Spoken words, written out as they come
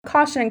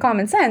caution and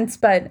common sense,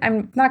 but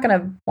I'm not going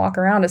to walk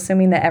around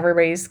assuming that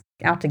everybody's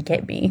out to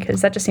get me,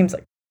 because that just seems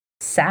like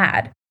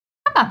sad.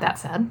 I'm not that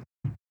sad.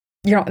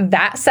 You're not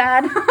that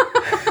sad?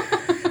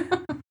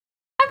 I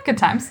have good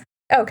times.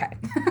 Okay.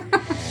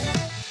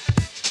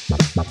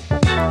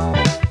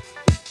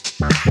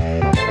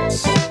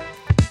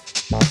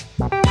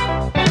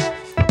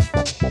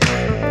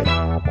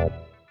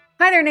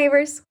 Hi there,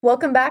 neighbors.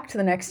 Welcome back to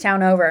The Next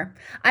Town Over.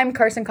 I'm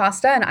Carson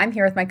Costa, and I'm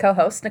here with my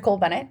co-host, Nicole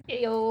Bennett.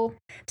 Heyo.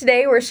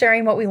 Today, we're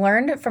sharing what we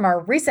learned from our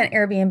recent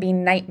Airbnb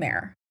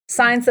nightmare.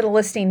 Signs that a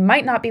listing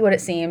might not be what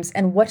it seems,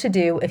 and what to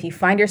do if you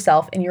find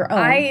yourself in your own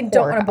I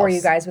don't want to bore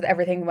you guys with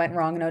everything that went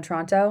wrong in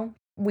Otranto.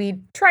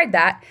 We tried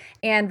that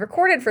and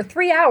recorded for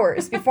 3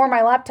 hours before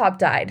my laptop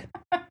died.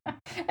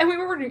 And we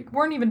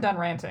weren't even done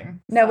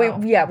ranting. No, we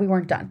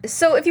weren't done.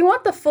 So if you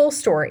want the full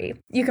story,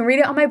 you can read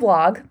it on my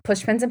blog,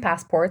 Pushpins and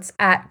Passports,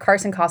 at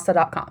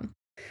carsoncosta.com.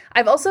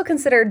 I've also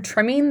considered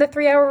trimming the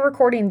 3-hour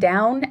recording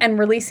down and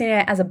releasing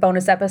it as a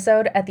bonus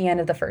episode at the end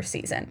of the first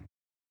season.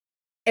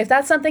 If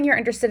that's something you're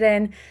interested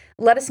in,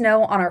 let us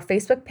know on our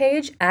Facebook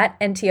page at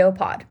NTO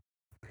Pod.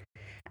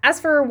 As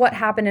for what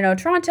happened in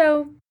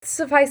Otranto,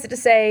 suffice it to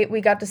say,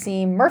 we got to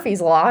see Murphy's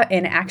Law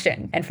in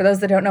action. And for those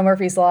that don't know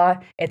Murphy's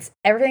Law, it's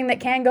everything that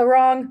can go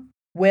wrong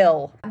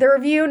will. The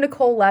review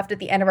Nicole left at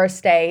the end of our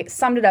stay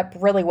summed it up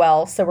really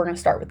well, so we're going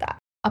to start with that.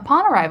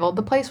 Upon arrival,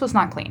 the place was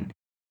not clean.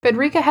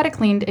 Frederica had it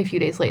cleaned a few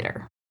days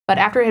later. But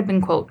after it had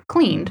been, quote,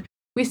 cleaned,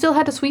 we still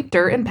had to sweep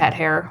dirt and pet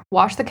hair,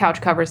 wash the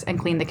couch covers, and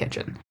clean the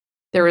kitchen.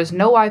 There is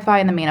no Wi-Fi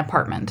in the main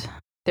apartment.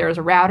 There is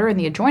a router in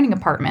the adjoining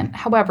apartment.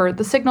 However,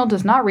 the signal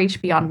does not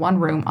reach beyond one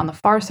room on the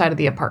far side of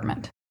the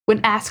apartment.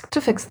 When asked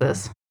to fix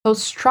this,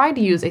 hosts tried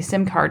to use a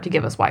SIM card to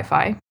give us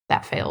Wi-Fi.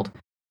 That failed.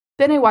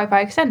 Then a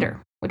Wi-Fi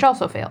extender, which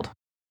also failed.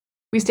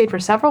 We stayed for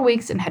several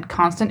weeks and had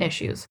constant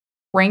issues.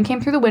 Rain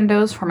came through the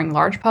windows, forming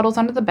large puddles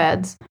under the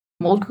beds.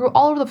 Mold grew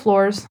all over the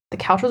floors. The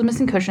couch was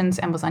missing cushions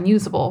and was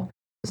unusable.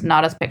 It was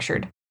not as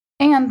pictured.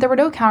 And there were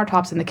no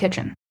countertops in the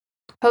kitchen.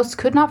 Hosts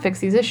could not fix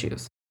these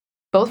issues.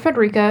 Both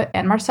Frederica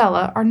and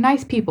Marcella are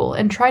nice people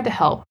and tried to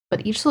help,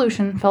 but each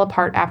solution fell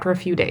apart after a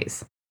few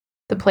days.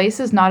 The place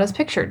is not as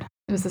pictured.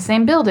 It was the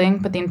same building,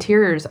 but the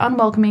interior is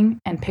unwelcoming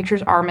and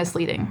pictures are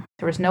misleading.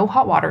 There was no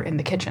hot water in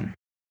the kitchen.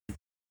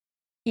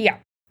 Yeah.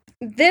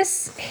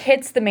 This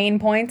hits the main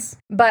points,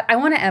 but I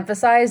want to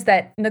emphasize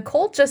that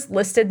Nicole just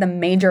listed the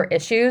major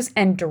issues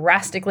and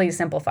drastically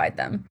simplified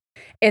them.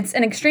 It's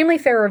an extremely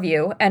fair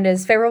review and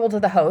is favorable to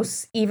the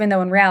hosts, even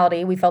though in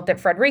reality we felt that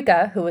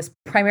Frederica, who was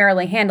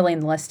primarily handling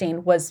the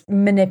listing, was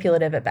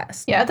manipulative at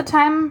best. Yeah, at the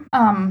time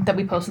that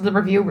we posted the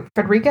review,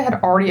 Frederica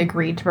had already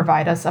agreed to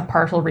provide us a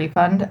partial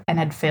refund and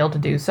had failed to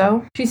do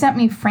so. She sent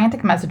me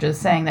frantic messages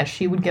saying that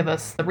she would give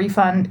us the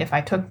refund if I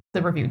took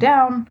the review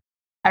down.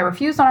 I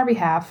refused on our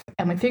behalf,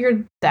 and we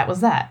figured that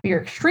was that. We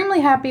are extremely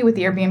happy with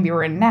the Airbnb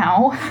we're in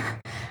now,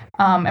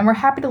 and we're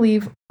happy to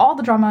leave all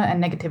the drama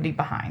and negativity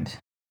behind.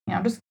 You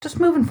know, just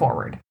moving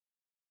forward.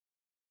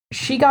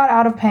 She got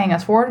out of paying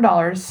us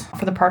 $400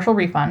 for the partial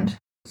refund,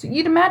 so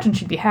you'd imagine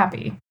she'd be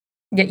happy.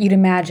 Yeah, you'd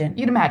imagine.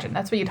 You'd imagine.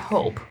 That's what you'd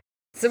hope.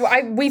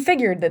 So we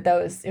figured that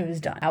it was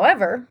done.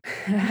 However,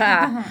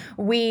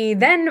 we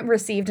then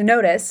received a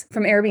notice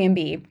from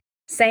Airbnb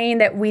saying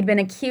that we'd been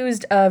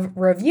accused of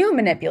review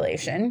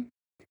manipulation,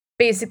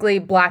 basically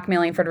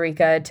blackmailing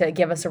Frederica to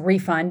give us a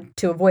refund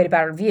to avoid a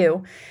bad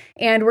review,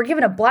 and we're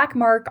given a black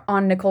mark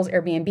on Nicole's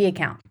Airbnb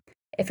account.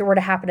 If it were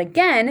to happen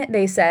again,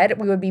 they said,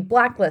 we would be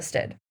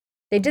blacklisted.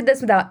 They did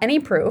this without any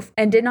proof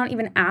and did not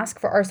even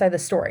ask for our side of the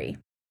story.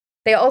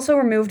 They also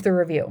removed the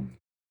review.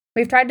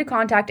 We've tried to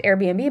contact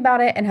Airbnb about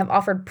it and have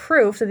offered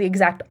proof that the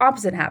exact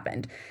opposite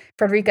happened.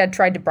 Frederica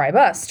tried to bribe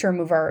us to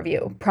remove our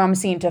review,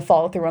 promising to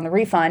follow through on the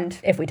refund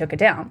if we took it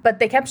down. But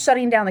they kept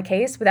shutting down the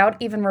case without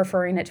even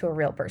referring it to a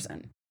real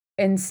person.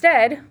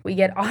 Instead, we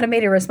get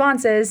automated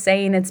responses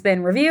saying it's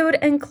been reviewed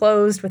and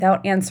closed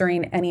without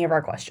answering any of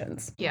our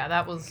questions. Yeah,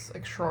 that was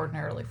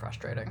extraordinarily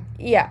frustrating.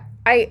 Yeah.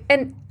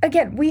 And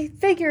again, we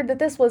figured that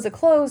this was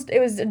it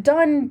was a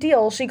done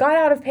deal. She got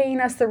out of paying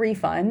us the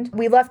refund.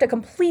 We left a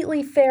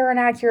completely fair and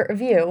accurate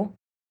review.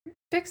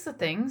 Fix the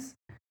things,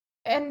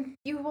 and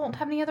you won't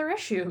have any other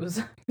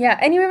issues. Yeah,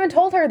 and you even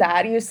told her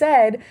that. You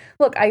said,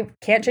 look, I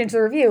can't change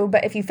the review,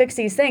 but if you fix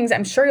these things,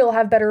 I'm sure you'll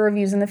have better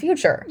reviews in the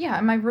future. Yeah,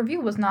 and my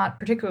review was not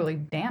particularly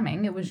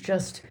damning. It was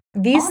just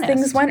These honest.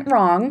 things went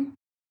wrong.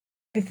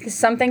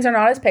 Some things are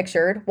not as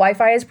pictured.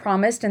 Wi-Fi is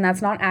promised, and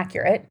that's not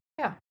accurate.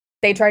 Yeah.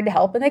 They tried to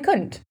help, and they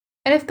couldn't.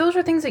 And if those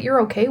are things that you're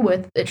okay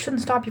with, it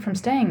shouldn't stop you from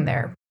staying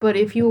there. But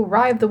if you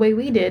arrive the way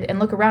we did and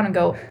look around and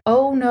go,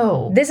 oh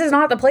no. This is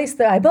not the place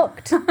that I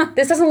booked.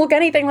 This doesn't look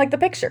anything like the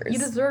pictures. You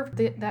deserve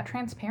that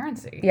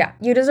transparency. Yeah,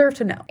 you deserve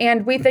to know.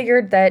 And we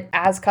figured that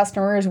as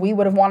customers, we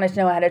would have wanted to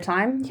know ahead of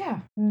time. Yeah.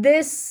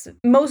 This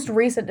most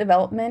recent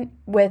development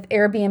with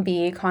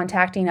Airbnb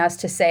contacting us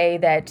to say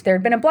that there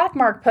had been a black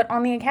mark put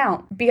on the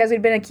account because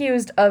we'd been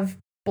accused of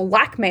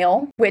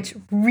blackmail, which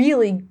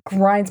really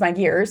grinds my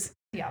gears.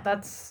 Yeah,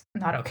 that's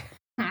not okay.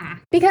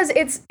 Because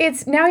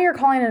it's now you're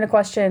calling into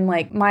question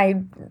like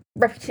my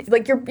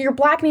like you're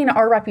blackening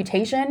our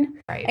reputation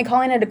and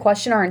calling into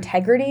question our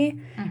integrity,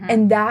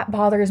 and that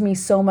bothers me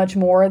so much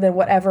more than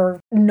whatever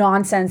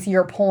nonsense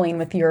you're pulling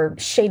with your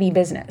shady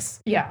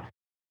business. Yeah,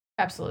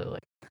 absolutely.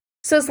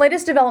 So this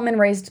latest development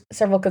raised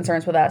several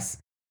concerns with us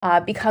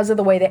because of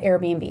the way that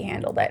Airbnb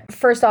handled it.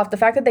 First off, the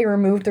fact that they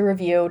removed the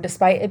review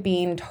despite it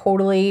being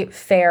totally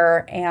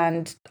fair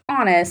and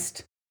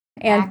honest.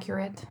 And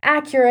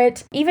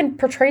accurate, even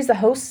portrays the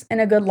hosts in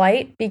a good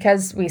light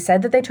because we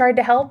said that they tried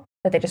to help,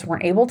 but they just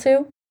weren't able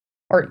to.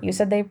 Or you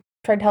said they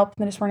tried to help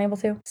and they just weren't able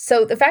to.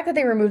 So the fact that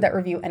they removed that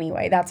review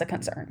anyway, that's a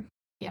concern.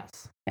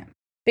 Yes. Yeah.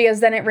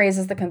 Because then it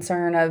raises the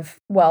concern of,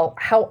 well,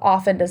 how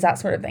often does that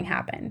sort of thing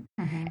happen?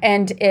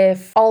 And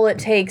if all it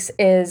takes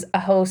is a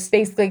host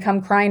basically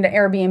come crying to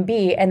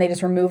Airbnb and they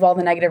just remove all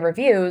the negative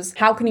reviews,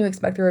 how can you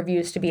expect the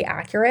reviews to be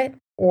accurate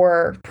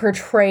or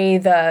portray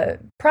the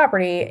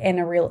property in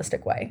a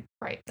realistic way?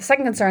 Right. The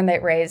second concern they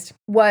raised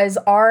was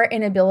our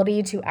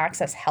inability to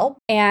access help,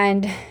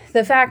 and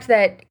the fact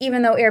that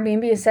even though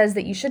Airbnb says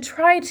that you should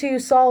try to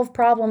solve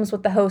problems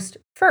with the host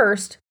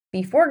first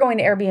before going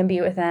to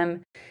Airbnb with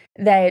them,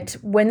 that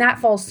when that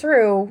falls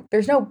through,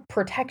 there's no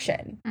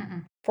protection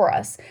for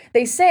us.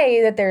 They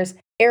say that there's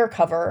air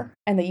cover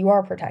and that you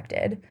are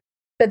protected,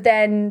 but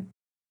then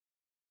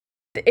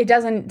there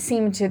doesn't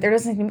seem to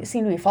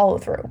be follow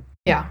through.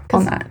 Yeah,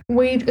 because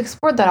we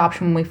explored that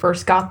option when we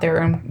first got there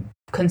and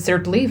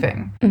considered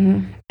leaving.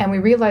 And we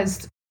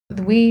realized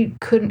we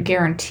couldn't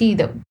guarantee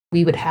that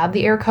we would have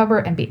the air cover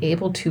and be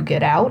able to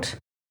get out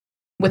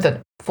with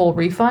a full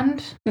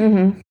refund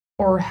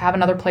or have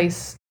another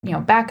place,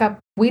 backup.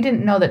 We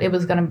didn't know that it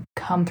was going to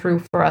come through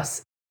for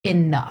us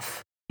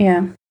enough. Yeah.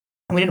 And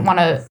we didn't want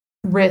to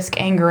risk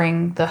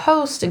angering the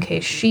host in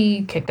case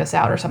she kicked us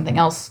out or something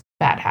else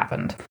bad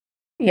happened.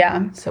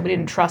 Yeah. So we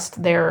didn't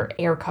trust their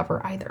air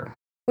cover either.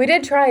 We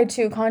did try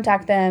to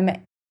contact them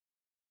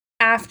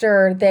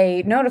after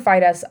they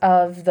notified us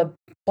of the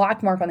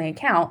black mark on the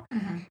account.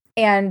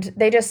 And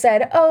they just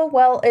said, oh,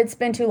 well, it's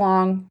been too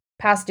long,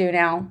 past due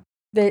now.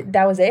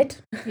 That was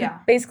it. Yeah.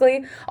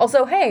 Basically.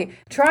 Also, hey,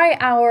 try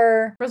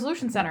our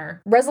Resolution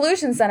Center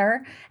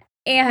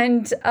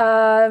and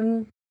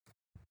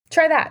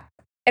try that.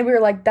 And we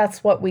were like,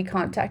 that's what we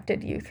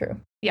contacted you through.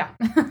 Yeah.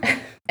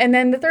 And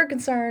then the third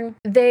concern,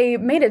 they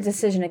made a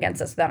decision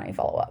against us without any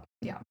follow-up.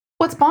 Yeah.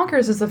 What's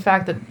bonkers is the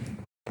fact that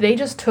they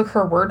just took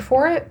her word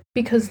for it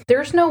because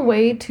there's no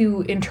way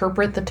to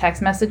interpret the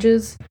text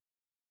messages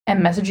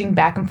and messaging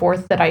back and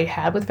forth that I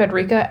had with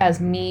Federica as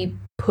me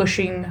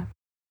pushing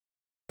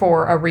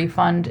for a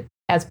refund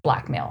as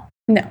blackmail.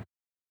 No.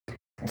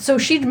 So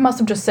she must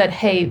have just said,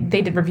 hey,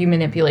 they did review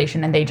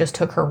manipulation and they just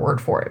took her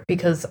word for it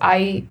because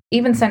I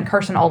even sent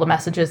Carson all the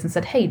messages and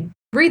said, hey,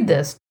 read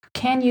this.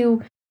 Can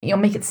you,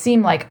 make it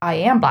seem like I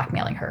am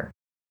blackmailing her?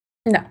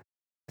 No.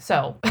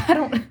 So I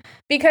don't...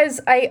 Because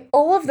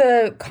all of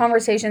the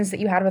conversations that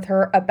you had with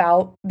her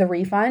about the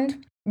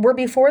refund were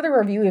before the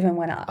review even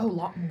went up.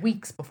 Oh,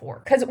 weeks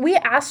before. Because we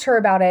asked her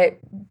about it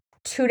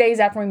 2 days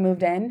after we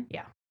moved in.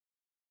 Yeah.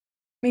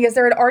 Because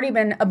there had already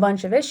been a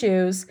bunch of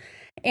issues,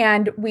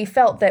 and we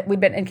felt that we'd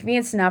been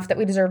inconvenienced enough that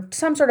we deserved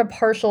some sort of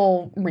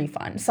partial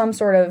refund, some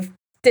sort of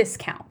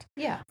discount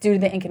due to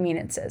the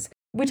inconveniences.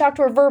 We talked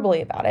to her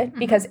verbally about it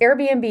because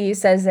Airbnb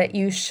says that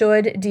you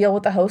should deal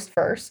with the host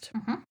first.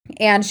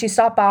 And she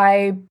stopped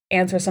by,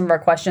 answer some of our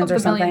questions or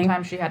something. A million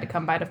times she had to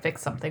come by to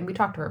fix something. We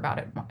talked to her about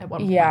it at one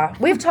point. Yeah.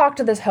 We've talked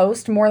to this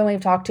host more than we've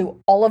talked to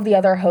all of the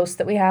other hosts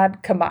that we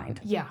had combined.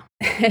 Yeah.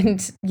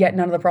 And yet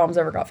none of the problems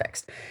ever got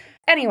fixed.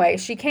 Anyway,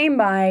 she came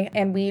by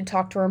and we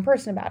talked to her in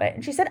person about it.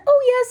 And she said,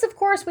 oh, yes, of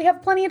course. We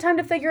have plenty of time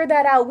to figure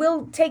that out.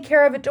 We'll take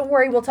care of it. Don't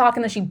worry. We'll talk.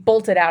 And then she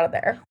bolted out of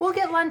there. We'll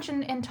get lunch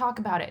and talk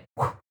about it.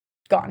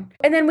 Gone.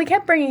 And then we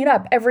kept bringing it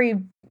up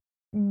every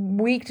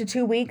week to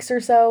 2 weeks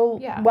or so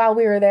while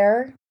we were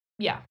there.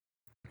 Yeah.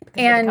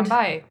 And come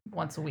by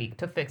once a week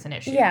to fix an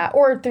issue. Yeah,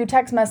 or through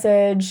text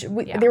message.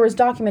 There was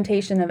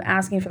documentation of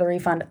asking for the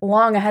refund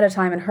long ahead of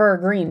time and her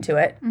agreeing to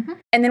it.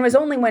 And then it was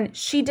only when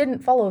she didn't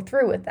follow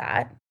through with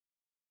that,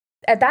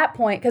 at that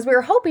point, because we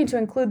were hoping to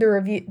include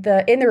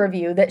in the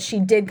review that she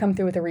did come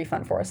through with a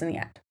refund for us in the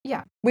end.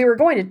 Yeah. We were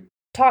going to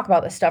talk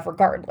about this stuff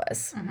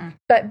regardless.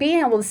 But being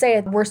able to say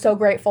we're so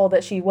grateful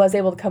that she was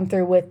able to come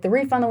through with the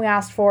refund that we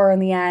asked for in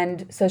the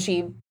end. So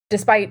she,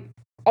 despite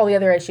all the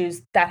other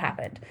issues, that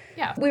happened.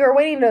 Yeah. We were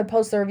waiting to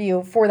post the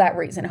review for that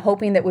reason,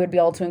 hoping that we would be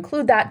able to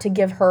include that to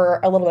give her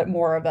a little bit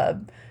more of a,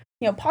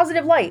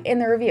 positive light in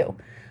the review.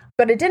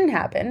 But it didn't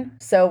happen,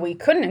 so we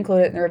couldn't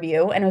include it in the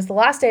review, and it was the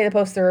last day to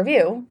post the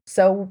review,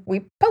 so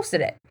we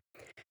posted it.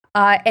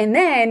 And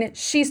then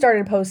she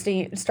started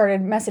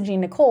messaging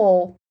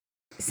Nicole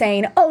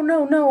saying, oh,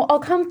 no, I'll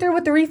come through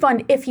with the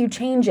refund if you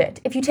change it,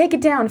 if you take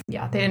it down.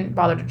 Yeah, they didn't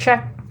bother to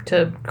check,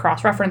 to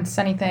cross-reference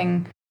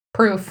anything,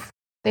 proof.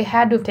 They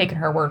had to have taken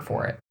her word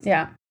for it.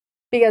 Yeah,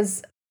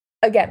 because,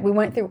 again, we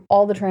went through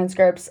all the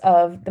transcripts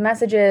of the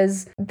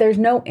messages. There's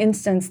no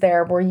instance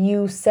there where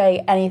you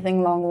say anything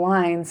along the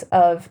lines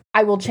of,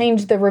 I will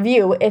change the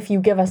review if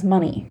you give us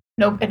money.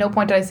 At no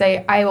point did I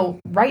say, I will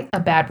write a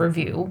bad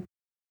review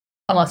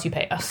unless you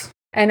pay us.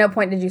 At no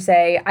point did you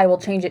say, I will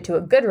change it to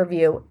a good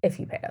review if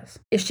you pay us.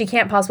 If she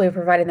can't possibly have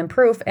provided them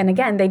proof, and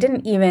again, they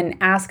didn't even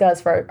ask us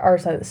for our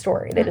side of the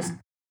story. They just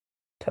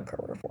took her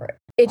word for it.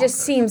 It just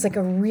seems like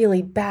a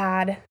really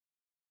bad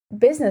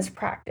business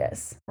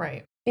practice.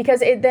 Right. Because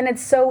then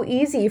it's so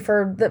easy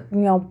for the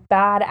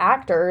bad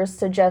actors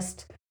to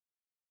just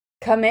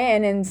come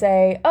in and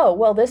say, oh,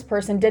 well, this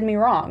person did me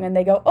wrong. And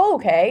they go, oh,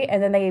 okay.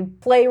 And then they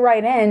play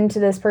right into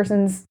this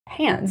person's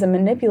hands and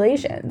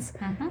manipulations.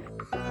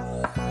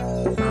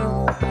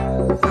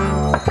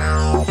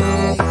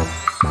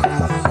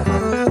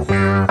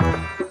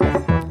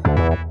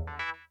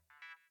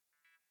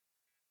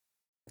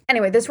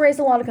 Anyway, this raised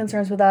a lot of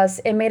concerns with us.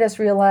 It made us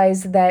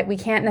realize that we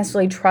can't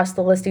necessarily trust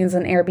the listings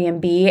on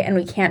Airbnb, and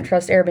we can't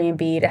trust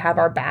Airbnb to have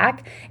our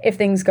back if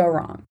things go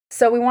wrong.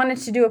 So we wanted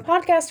to do a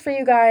podcast for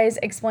you guys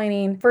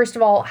explaining, first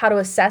of all, how to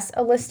assess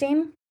a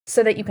listing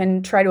so that you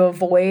can try to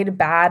avoid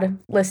bad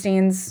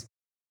listings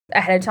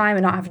ahead of time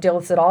and not have to deal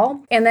with this at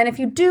all. And then if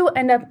you do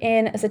end up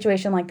in a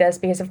situation like this,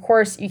 because of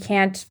course you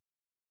can't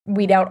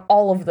weed out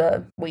all of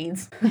the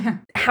weeds,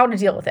 how to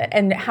deal with it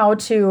and how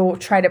to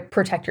try to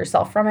protect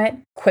yourself from it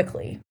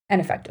quickly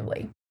and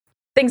effectively.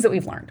 Things that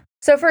we've learned.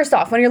 So first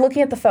off, when you're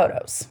looking at the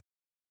photos.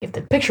 If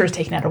the picture is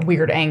taken at a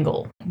weird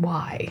angle,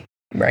 why?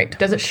 Right.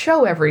 Does it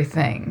show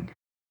everything?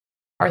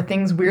 Are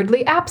things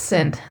weirdly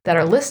absent that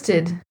are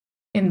listed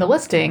in the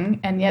listing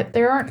and yet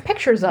there aren't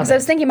pictures of it? So I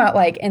was thinking about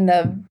like in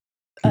the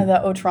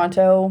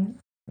Toronto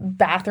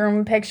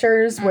bathroom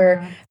pictures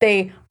where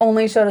they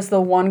only showed us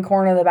the one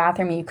corner of the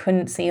bathroom and you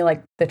couldn't see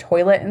like the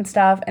toilet and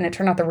stuff, and it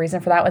turned out the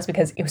reason for that was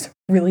because it was a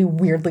really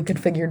weirdly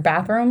configured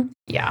bathroom.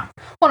 Yeah.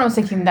 Well, I was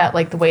thinking that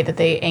like the way that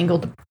they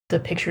angled the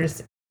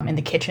pictures in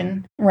the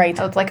kitchen. Right.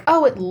 So it's like,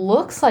 oh, it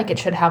looks like it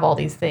should have all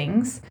these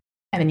things.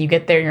 And then you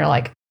get there and you're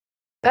like,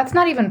 that's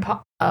not even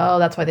oh,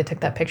 that's why they took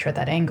that picture at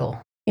that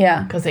angle.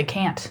 Yeah. Because they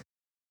can't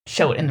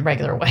show it in the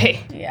regular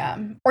way. Yeah.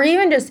 Or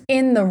even just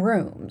in the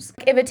rooms.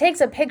 If it takes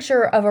a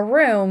picture of a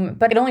room,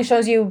 but it only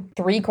shows you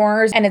 3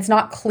 corners and it's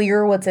not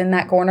clear what's in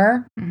that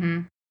corner,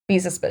 be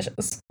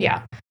suspicious.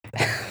 Yeah.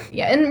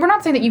 Yeah. And we're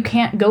not saying that you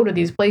can't go to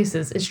these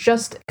places. It's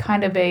just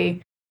kind of a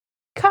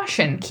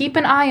caution. Keep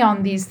an eye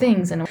on these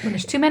things. And when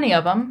there's too many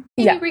of them,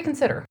 maybe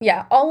reconsider.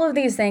 Yeah. All of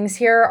these things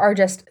here are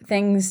just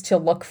things to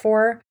look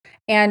for.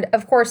 And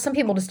of course, some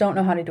people just don't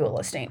know how to do a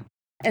listing.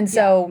 And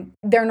so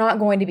they're not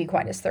going to be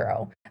quite as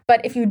thorough.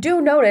 But if you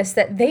do notice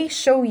that they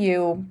show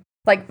you,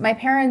 like my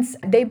parents,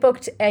 they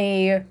booked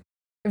a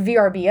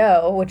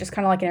VRBO, which is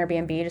kind of like an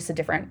Airbnb, just a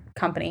different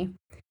company,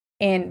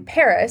 in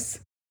Paris.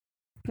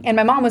 And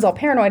my mom was all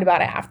paranoid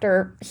about it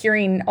after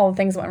hearing all the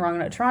things that went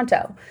wrong in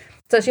Toronto.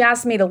 So she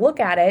asked me to look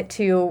at it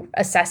to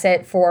assess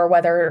it for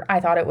whether I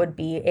thought it would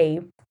be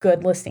a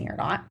good listing or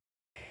not.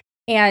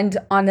 And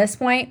on this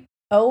point,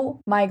 oh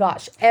my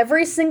gosh,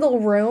 every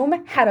single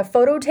room had a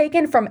photo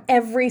taken from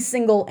every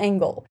single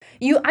angle.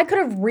 I could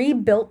have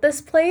rebuilt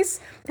this place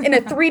in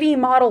a 3D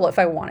model if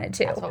I wanted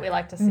to. That's what we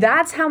like to see.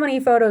 That's how many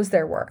photos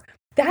there were.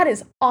 That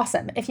is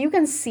awesome. If you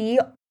can see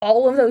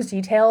all of those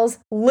details,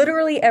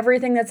 literally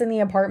everything that's in the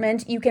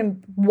apartment, you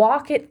can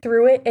walk it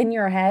through it in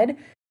your head.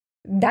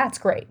 That's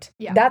great.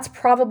 Yeah. That's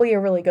probably a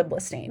really good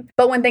listing.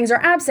 But when things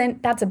are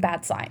absent, that's a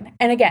bad sign.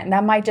 And again,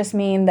 that might just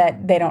mean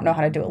that they don't know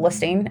how to do a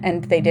listing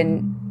and they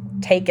didn't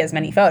take as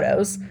many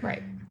photos.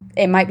 Right.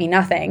 It might be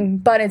nothing,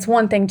 but it's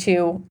one thing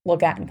to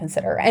look at and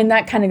consider. And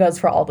that kind of goes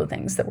for all the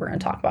things that we're going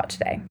to talk about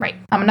today. Right.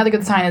 Another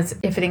good sign is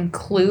if it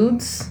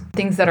includes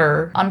things that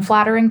are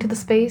unflattering to the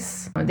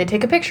space. They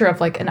take a picture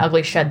of like an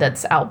ugly shed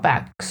that's out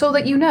back so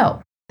that you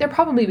know. They're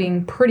probably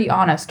being pretty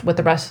honest with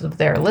the rest of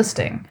their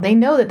listing. They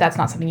know that that's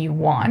not something you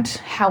want.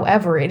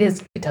 However, it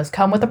does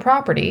come with the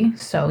property,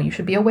 so you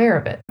should be aware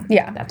of it.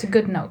 Yeah. That's a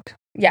good note.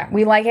 Yeah,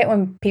 we like it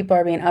when people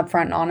are being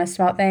upfront and honest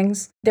about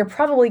things. They're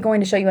probably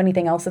going to show you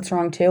anything else that's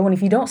wrong too. And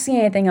if you don't see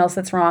anything else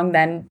that's wrong,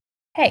 then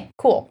hey,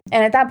 cool.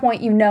 And at that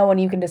point, you know, and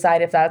you can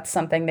decide if that's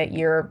something that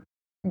you're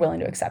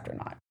willing to accept or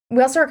not.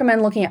 We also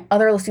recommend looking at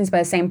other listings by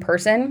the same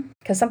person,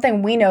 because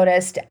something we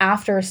noticed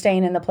after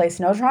staying in the place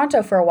in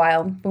Toronto for a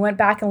while, we went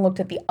back and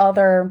looked at the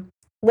other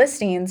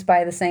listings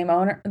by the same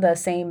owner, the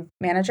same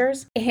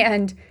managers,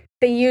 and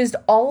they used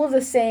all of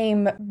the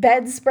same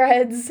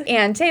bedspreads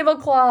and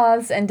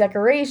tablecloths and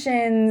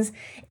decorations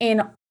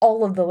in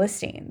all of the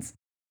listings.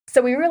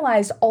 So we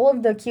realized all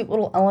of the cute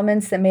little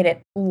elements that made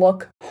it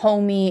look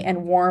homey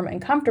and warm and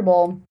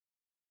comfortable,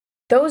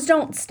 those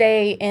don't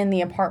stay in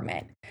the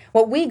apartment.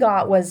 What we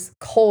got was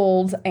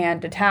cold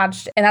and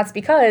detached, and that's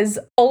because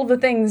all of the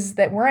things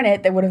that were in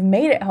it that would have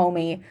made it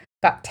homey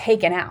got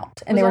taken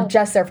out, and they were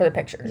just there for the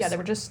pictures. Yeah, they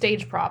were just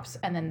stage props,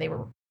 and then they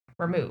were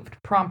removed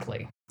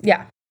promptly.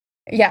 Yeah.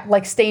 Yeah,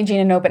 like staging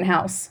an open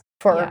house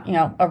for,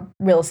 a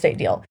real estate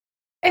deal.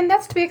 And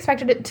that's to be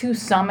expected to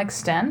some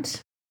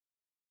extent,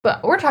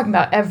 but we're talking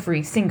about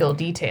every single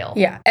detail.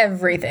 Yeah,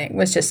 everything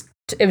was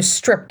it was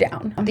stripped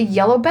down. The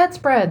yellow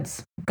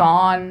bedspreads,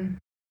 gone.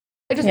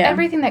 Just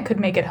everything that could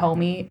make it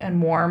homey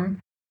and warm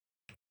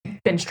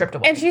been stripped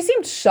away. And she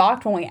seemed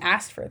shocked when we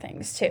asked for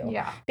things, too.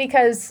 Yeah.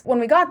 Because when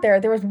we got there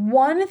was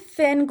one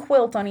thin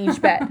quilt on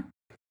each bed.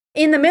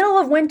 In the middle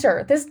of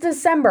winter, this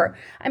December.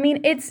 I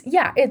mean, it's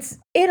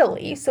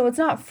Italy, so it's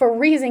not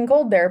freezing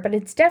cold there, but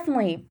it's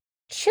definitely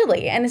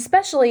chilly. And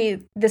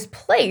especially this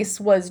place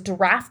was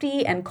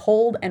drafty and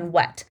cold and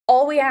wet.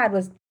 All we had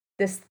was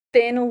this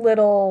thin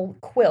little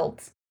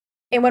quilt.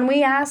 And when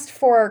we asked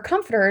for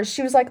comforters,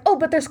 she was like, oh,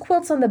 but there's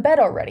quilts on the bed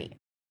already.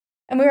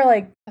 And we were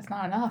like, that's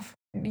not enough.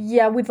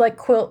 Yeah, we'd like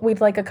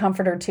a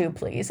comforter too,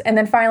 please. And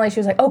then finally she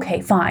was like,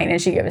 okay, fine.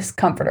 And she gave us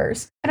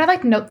comforters. And I'd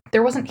like to note,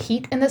 there wasn't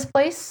heat in this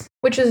place,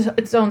 which is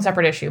its own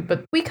separate issue.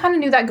 But we kind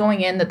of knew that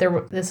going in, that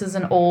this is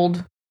an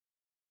old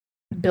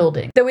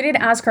building. Though we did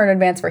ask her in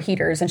advance for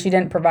heaters, and she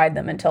didn't provide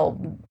them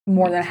until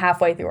more than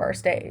halfway through our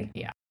stay.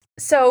 Yeah.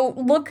 So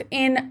look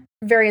in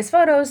various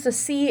photos to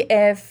see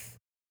if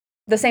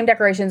the same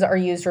decorations are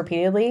used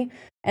repeatedly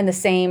and the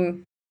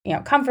same,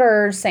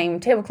 comforters, same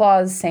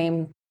tablecloths,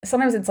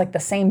 sometimes it's like the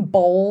same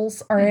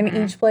bowls are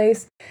in each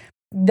place.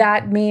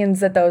 That means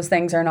that those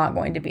things are not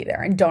going to be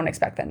there, and don't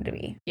expect them to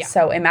be. Yeah.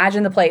 So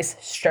imagine the place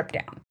stripped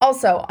down.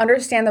 Also,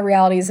 understand the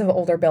realities of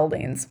older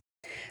buildings.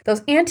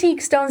 Those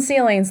antique stone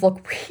ceilings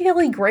look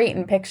really great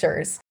in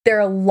pictures. They're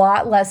a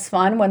lot less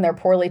fun when they're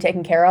poorly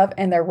taken care of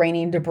and they're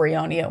raining debris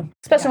on you,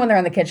 especially when they're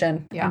in the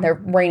kitchen and they're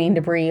raining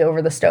debris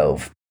over the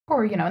stove.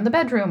 Or, in the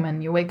bedroom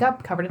and you wake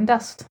up covered in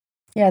dust.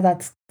 Yeah,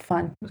 that's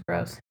fun. It was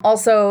gross.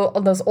 Also,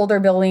 those older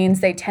buildings,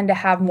 they tend to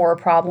have more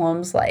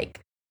problems like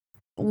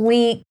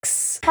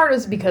leaks. Part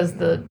is because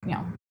the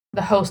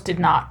host did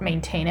not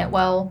maintain it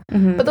well.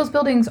 Mm-hmm. But those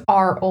buildings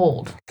are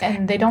old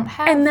and they don't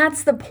have... And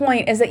that's the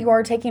point, is that you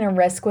are taking a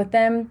risk with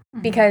them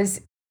because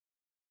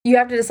you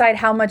have to decide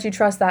how much you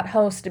trust that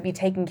host to be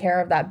taking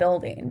care of that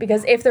building.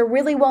 Because if they're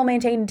really well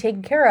maintained and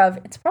taken care of,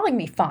 it's probably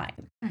going to be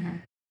fine. Mm-hmm.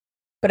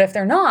 But if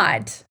they're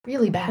not,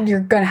 really bad, you're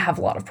going to have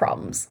a lot of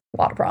problems.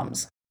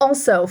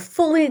 Also,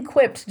 fully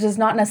equipped does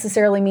not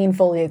necessarily mean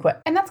fully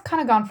equipped. And that's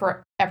kind of gone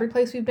for every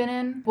place we've been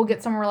in. We'll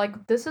get somewhere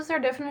like, this is their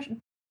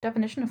definition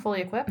of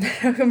fully equipped.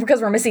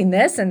 Because we're missing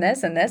this and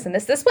this and this and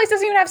this. This place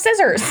doesn't even have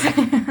scissors.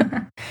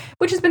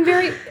 Which has been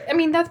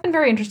that's been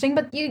very interesting,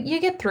 but you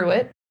get through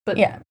it. But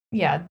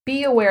yeah,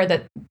 be aware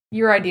that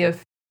your idea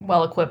of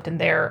well-equipped and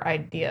their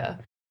idea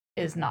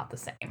is not the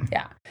same.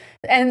 Yeah.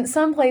 And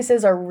some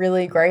places are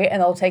really great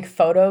and they'll take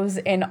photos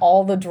in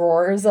all the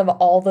drawers of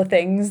all the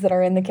things that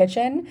are in the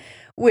kitchen,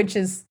 which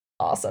is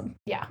awesome.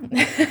 Yeah.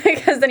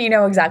 Because then you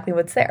know exactly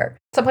what's there.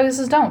 Some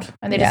places don't,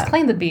 and they just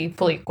claim to be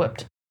fully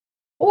equipped.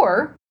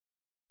 Or,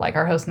 like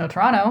our host in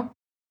Toronto,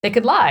 they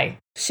could lie.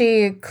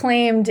 She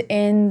claimed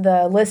in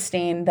the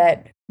listing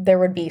that there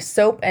would be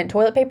soap and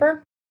toilet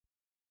paper.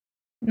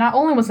 Not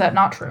only was that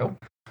not true,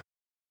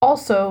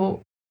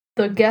 also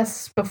the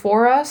guests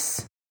before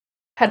us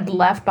had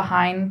left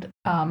behind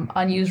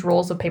unused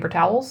rolls of paper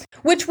towels.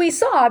 Which we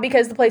saw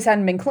because the place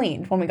hadn't been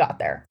cleaned when we got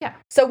there. Yeah.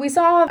 So we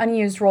saw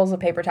unused rolls of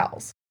paper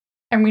towels.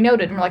 And we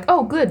noted, and we're like,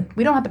 oh, good,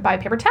 we don't have to buy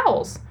paper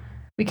towels.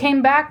 We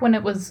came back when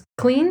it was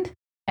cleaned,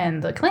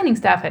 and the cleaning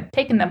staff had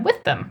taken them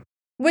with them.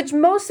 Which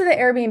most of the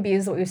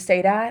Airbnbs that we've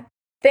stayed at,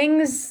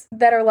 things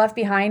that are left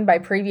behind by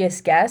previous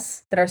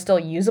guests that are still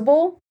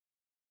usable,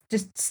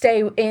 just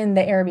stay in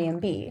the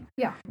Airbnb.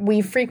 Yeah.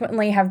 We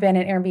frequently have been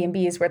in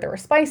Airbnbs where there were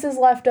spices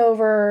left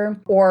over,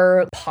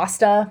 or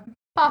pasta,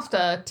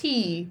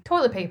 tea,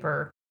 toilet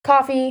paper,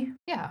 coffee,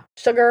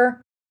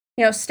 sugar,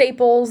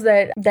 staples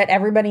that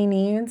everybody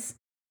needs.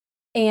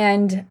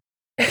 And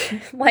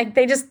like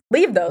they just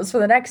leave those for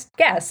the next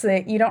guest so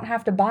that you don't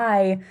have to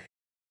buy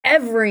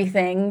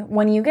everything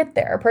when you get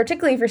there.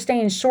 Particularly if you're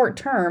staying short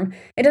term,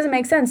 it doesn't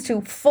make sense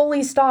to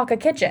fully stock a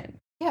kitchen.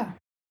 Yeah.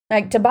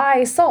 Like to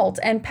buy salt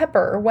and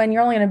pepper when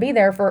you're only going to be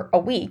there for a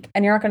week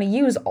and you're not going to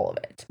use all of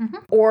it. Mm-hmm.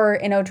 Or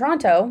in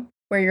Toronto,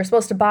 where you're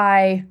supposed to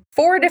buy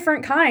 4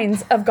 different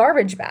kinds of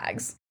garbage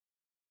bags.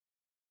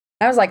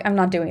 I was like, I'm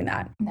not doing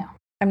that. No.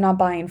 I'm not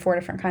buying 4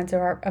 different kinds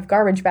of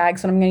garbage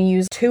bags, so I'm going to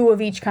use 2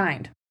 of each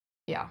kind.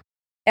 Yeah.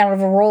 Out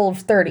of a roll of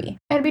 30.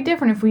 It'd be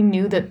different if we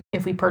knew that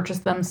if we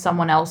purchased them,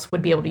 someone else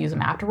would be able to use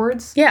them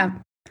afterwards. Yeah.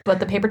 But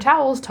the paper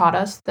towels taught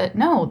us that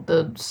no,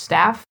 the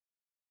staff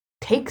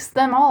takes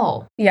them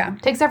all. Yeah.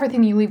 Takes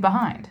everything you leave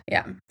behind.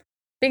 Yeah.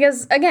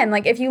 Because, again,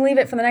 like, if you leave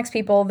it for the next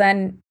people,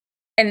 then,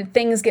 and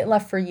things get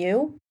left for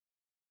you,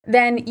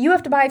 then you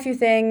have to buy a few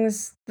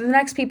things, the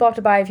next people have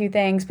to buy a few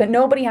things, but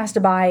nobody has to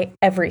buy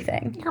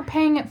everything. You're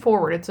paying it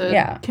forward. It's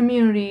a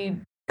community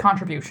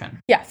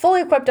contribution. Yeah.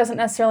 Fully equipped doesn't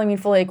necessarily mean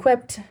fully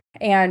equipped,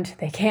 and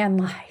they can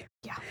lie.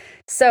 Yeah.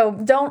 So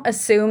don't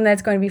assume that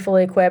it's going to be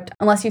fully equipped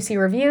unless you see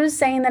reviews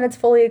saying that it's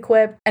fully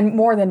equipped, and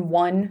more than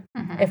one.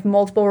 Mm-hmm. If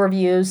multiple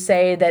reviews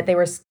say that they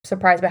were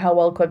surprised by how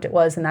well equipped it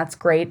was, then that's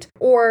great.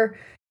 Or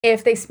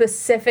if they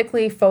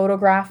specifically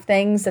photograph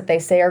things that they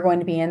say are going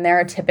to be in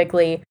there,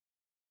 typically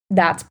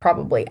that's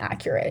probably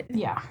accurate.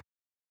 Yeah.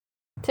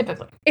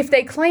 Typically. If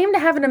they claim to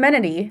have an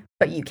amenity,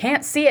 but you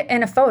can't see it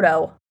in a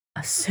photo,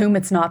 assume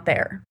it's not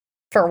there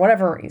for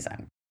whatever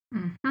reason.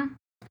 Mm-hmm.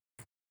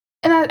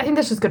 And I think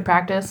that's just good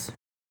practice.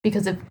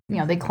 Because if,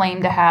 they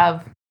claim to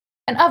have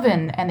an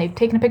oven, and they've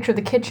taken a picture of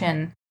the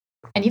kitchen,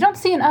 and you don't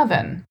see an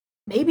oven.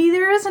 Maybe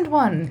there isn't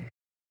one.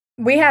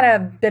 We had a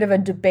bit of a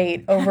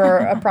debate over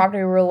a property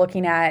we were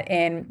looking at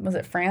in, was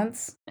it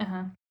France?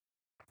 Uh-huh.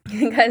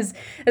 Because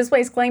this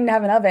place claimed to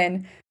have an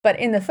oven, but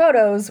in the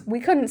photos, we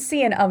couldn't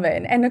see an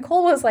oven. And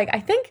Nicole was like, I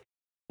think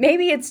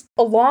maybe it's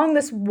along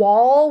this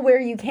wall where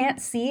you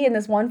can't see in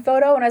this one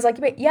photo. And I was like,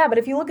 yeah, but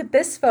if you look at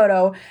this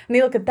photo and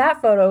you look at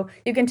that photo,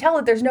 you can tell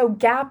that there's no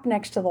gap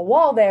next to the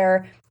wall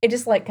there. It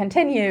just like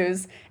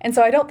continues. And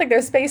so I don't think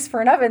there's space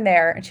for an oven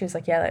there. And she was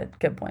like, yeah, that's a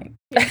good point.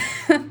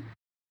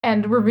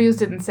 And reviews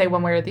didn't say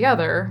one way or the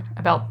other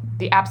about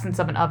the absence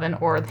of an oven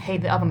or, hey,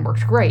 the oven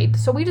works great.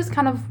 So we just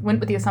kind of went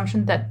with the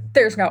assumption that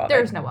there's no oven.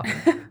 There's no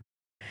oven.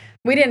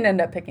 We didn't end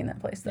up picking that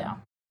place, though. Yeah.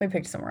 We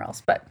picked somewhere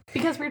else, but...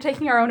 Because we were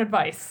taking our own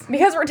advice.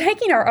 Because we're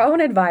taking our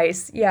own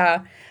advice,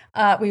 yeah.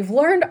 We've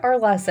learned our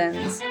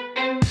lessons.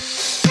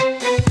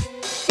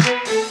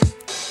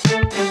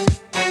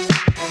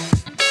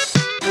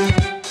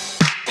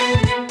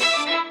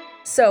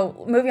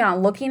 So, moving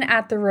on, looking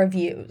at the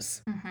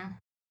reviews. Mm-hmm.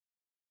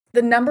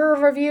 The number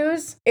of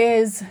reviews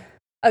is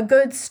a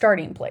good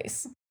starting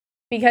place.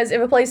 Because if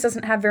a place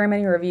doesn't have very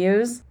many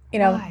reviews, you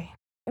know...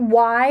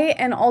 Why?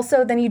 And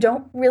also, then you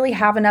don't really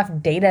have enough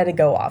data to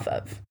go off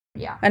of.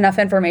 Yeah. Enough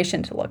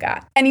information to look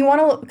at. And you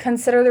want to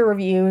consider the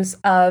reviews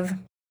of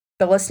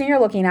the listing you're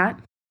looking at,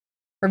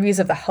 reviews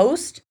of the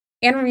host,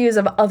 and reviews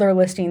of other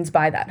listings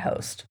by that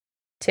host,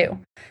 too.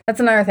 That's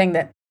another thing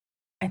that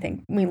I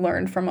think we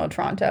learned from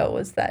Otranto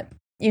was that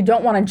you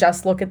don't want to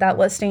just look at that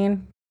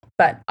listing,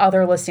 but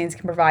other listings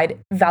can provide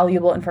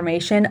valuable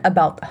information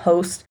about the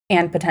host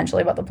and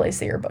potentially about the place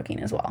that you're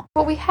booking as well.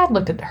 Well, we had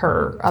looked at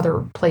her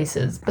other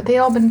places, but they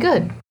all been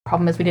good.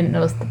 Problem is we didn't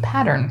notice the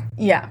pattern.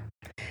 Yeah.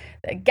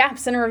 The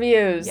gaps in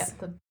reviews. Yeah,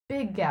 the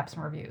big gaps in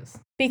reviews.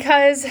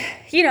 Because,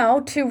 you know,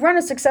 to run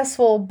a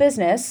successful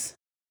business,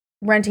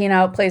 renting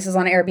out places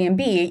on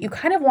Airbnb, you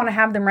kind of want to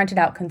have them rented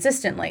out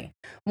consistently.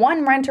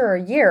 One renter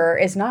a year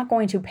is not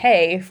going to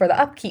pay for the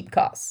upkeep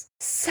costs.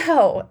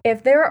 So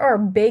if there are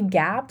big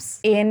gaps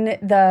in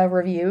the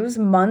reviews,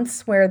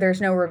 months where there's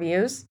no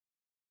reviews,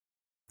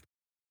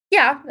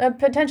 yeah,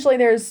 potentially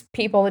there's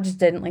people that just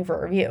didn't leave a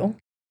review.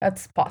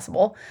 That's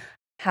possible.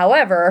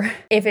 However,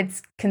 if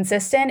it's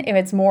consistent, if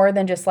it's more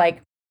than just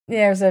like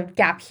there's a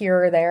gap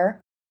here or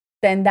there,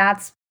 then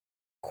that's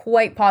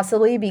quite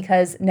possibly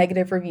because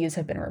negative reviews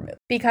have been removed.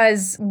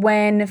 Because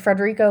when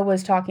Frederica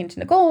was talking to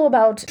Nicole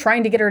about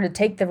trying to get her to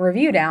take the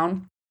review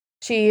down,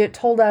 she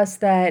told us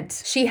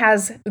that she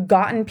has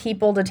gotten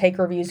people to take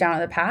reviews down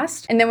in the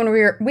past. And then when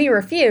we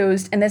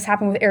refused, and this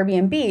happened with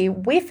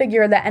Airbnb, we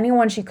figured that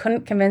anyone she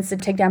couldn't convince to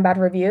take down bad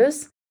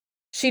reviews,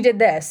 she did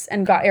this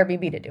and got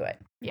Airbnb to do it.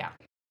 Yeah.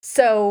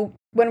 So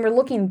when we're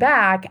looking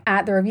back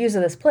at the reviews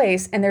of this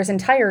place, and there's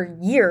entire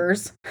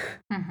years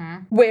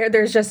where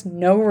there's just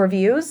no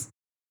reviews,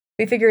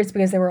 we figure it's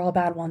because they were all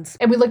bad ones.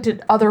 And we looked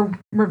at other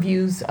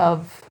reviews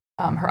of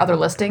her other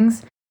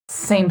listings.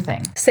 Same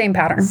thing. Same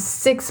pattern.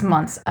 6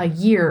 months, a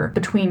year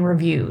between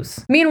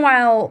reviews.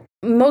 Meanwhile,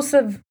 most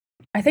of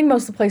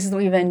the places that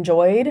we've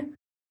enjoyed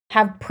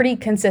have pretty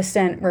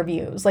consistent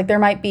reviews. Like there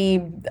might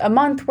be a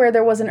month where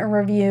there wasn't a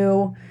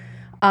review,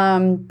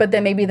 but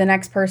then maybe the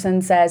next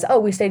person says, oh,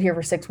 we stayed here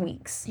for 6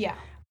 weeks. Yeah.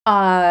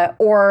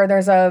 Or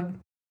there's a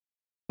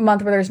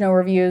month where there's no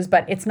reviews,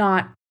 but it's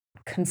not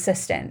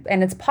consistent.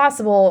 And it's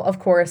possible, of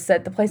course,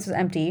 that the place was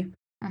empty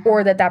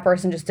or that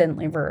person just didn't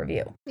leave a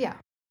review. Yeah.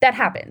 That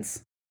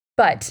happens.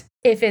 But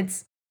if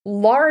it's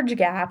large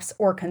gaps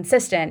or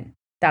consistent,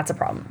 that's a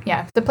problem.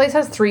 Yeah. If the place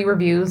has 3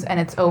 reviews and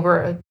it's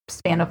over a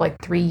span of like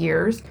 3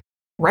 years,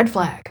 red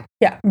flag.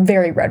 Yeah,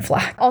 very red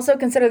flag. Also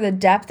consider the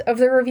depth of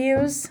the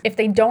reviews. If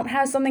they don't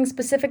have something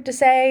specific to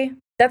say,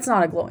 that's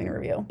not a glowing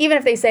review. Even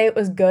if they say it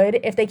was good,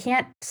 if they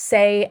can't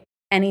say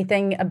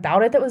anything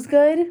about it that was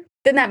good,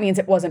 then that means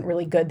it wasn't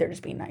really good. They're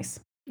just being nice.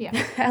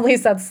 Yeah. At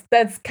least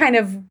that's kind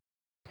of...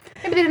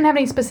 Maybe they didn't have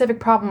any specific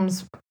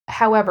problems.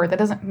 However, that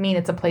doesn't mean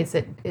it's a place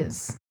that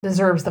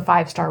deserves the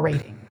 5-star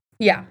rating.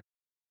 Yeah.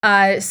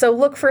 So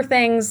look for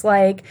things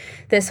like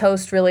this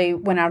host really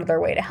went out of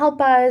their way to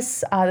help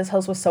us. This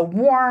host was so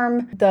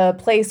warm. The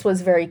place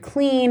was very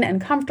clean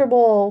and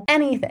comfortable.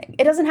 Anything.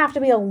 It doesn't have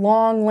to be a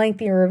long,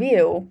 lengthy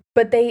review,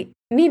 but they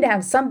need to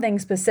have something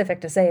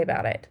specific to say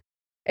about it.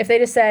 If they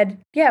just said,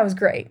 yeah, it was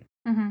great.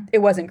 It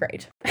wasn't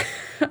great.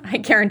 I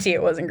guarantee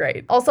it wasn't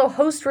great. Also,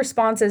 host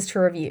responses to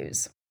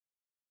reviews.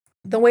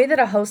 The way that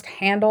a host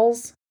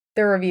handles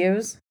their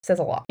reviews says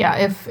a lot. Yeah,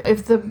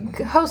 if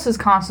the host is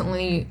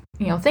constantly,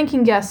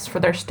 thanking guests for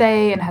their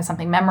stay and has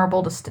something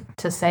memorable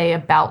to say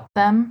about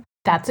them,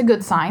 that's a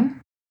good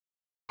sign.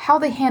 How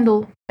they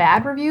handle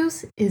bad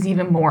reviews is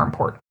even more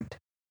important.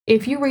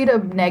 If you read a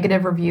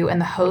negative review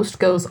and the host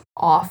goes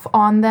off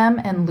on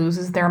them and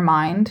loses their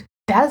mind,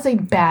 that is a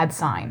bad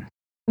sign.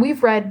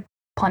 We've read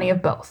plenty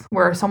of both,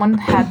 where someone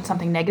had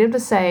something negative to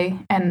say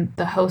and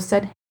the host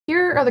said,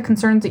 here are the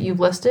concerns that you've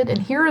listed,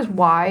 and here is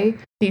why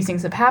these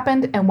things have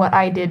happened and what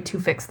I did to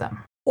fix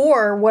them.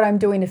 Or what I'm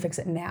doing to fix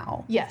it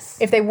now. Yes.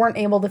 If they weren't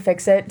able to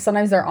fix it,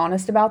 sometimes they're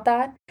honest about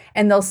that.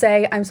 And they'll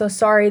say, I'm so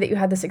sorry that you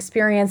had this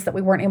experience, that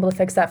we weren't able to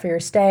fix that for your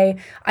stay.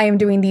 I am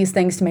doing these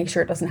things to make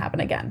sure it doesn't happen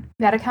again.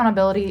 That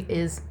accountability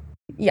is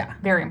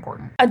very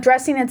important.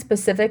 Addressing it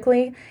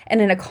specifically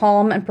and in a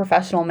calm and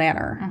professional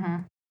manner. Mm-hmm.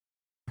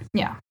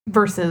 Yeah.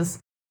 Versus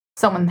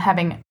someone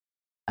having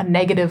a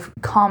negative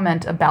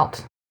comment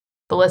about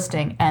the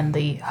listing and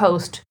the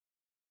host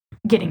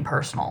getting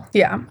personal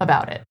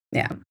about it.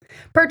 Yeah.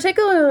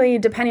 Particularly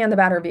depending on the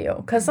bad review.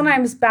 Because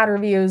sometimes bad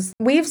reviews,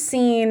 we've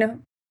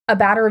seen a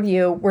bad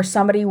review where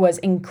somebody was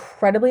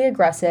incredibly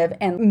aggressive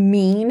and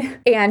mean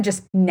and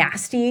just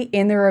nasty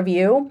in the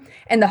review.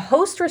 And the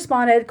host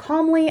responded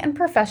calmly and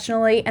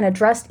professionally and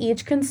addressed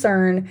each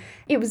concern.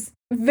 It was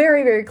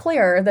very, very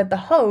clear that the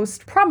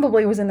host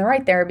probably was in the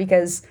right there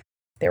because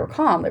they were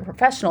calm, they were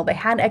professional, they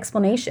had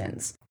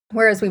explanations.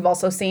 Whereas we've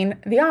also seen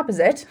the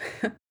opposite,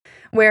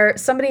 where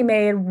somebody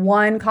made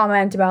one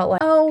comment about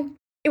like, oh,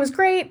 it was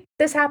great,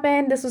 this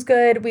happened, this was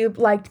good, we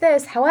liked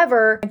this,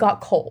 however, it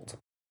got cold.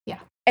 Yeah.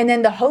 And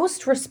then the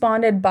host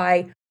responded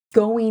by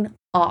going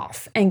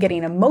off and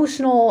getting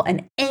emotional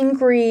and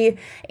angry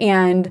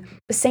and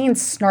saying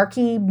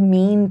snarky,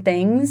 mean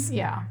things.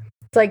 Yeah.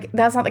 It's like,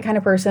 that's not the kind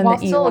of person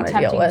that you want to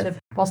deal with.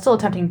 While still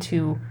attempting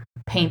to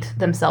paint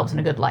themselves in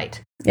a good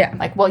light. Yeah.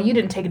 Like, well, you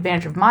didn't take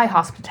advantage of my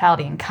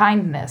hospitality and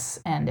kindness,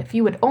 and if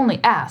you had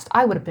only asked,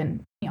 I would have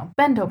been,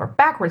 bent over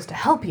backwards to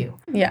help you.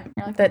 Yeah.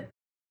 You're like, that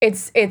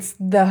it's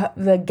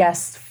the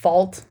guest's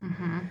fault.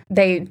 Mm-hmm.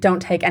 They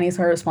don't take any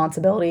sort of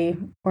responsibility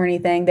or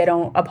anything. They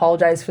don't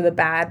apologize for the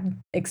bad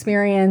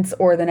experience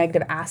or the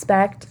negative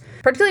aspect.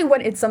 Particularly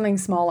when it's something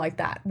small like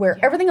that, where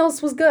everything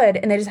else was good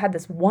and they just had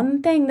this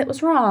one thing that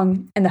was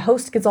wrong and the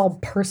host gets all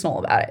personal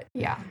about it.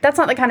 Yeah. That's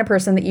not the kind of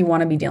person that you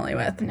want to be dealing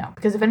with. No,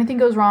 because if anything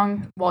goes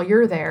wrong while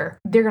you're there,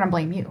 they're going to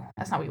blame you.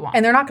 That's not what you want.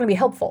 And they're not going to be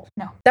helpful.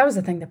 No. That was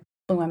the thing that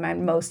blew my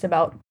mind most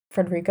about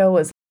Frederica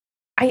was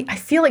I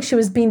feel like she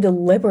was being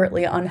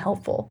deliberately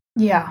unhelpful.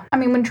 Yeah. I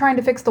mean, when trying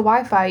to fix the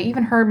Wi-Fi,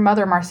 even her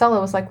mother, Marcella,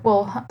 was like,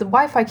 well, the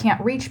Wi-Fi can't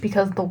reach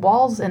because the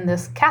walls in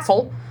this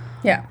castle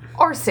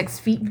are 6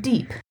 feet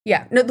deep.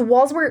 Yeah. No, the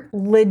walls were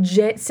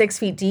legit 6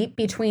 feet deep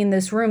between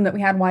this room that we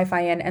had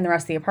Wi-Fi in and the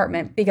rest of the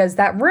apartment because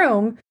that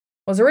room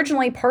was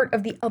originally part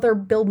of the other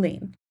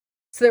building.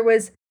 So there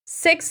was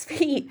 6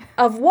 feet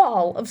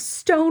of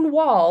stone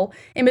wall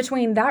in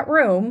between that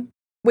room,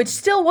 which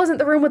still wasn't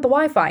the room with the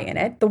Wi-Fi in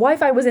it. The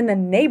Wi-Fi was in the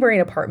neighboring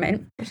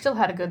apartment. It still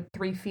had a good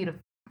 3 feet of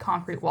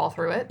concrete wall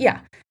through it. Yeah.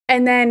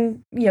 And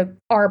then,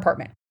 our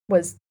apartment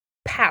was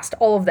past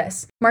all of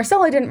this.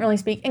 Marcella didn't really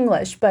speak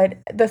English, but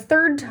the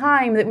third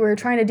time that we were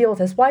trying to deal with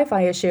this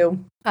Wi-Fi issue,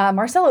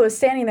 Marcella was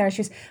standing there.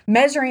 She's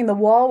measuring the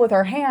wall with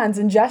her hands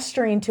and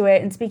gesturing to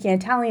it and speaking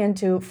Italian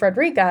to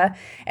Frederica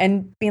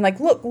and being like,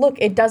 look,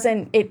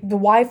 the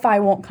Wi-Fi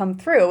won't come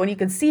through. And you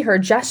could see her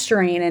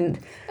gesturing and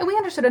we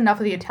understood enough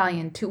of the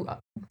Italian to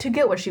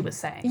get what she was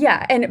saying.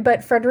 Yeah.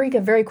 But Frederica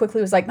very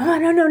quickly was like, oh,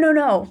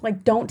 no.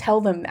 Like, don't tell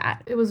them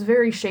that. It was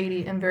very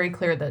shady and very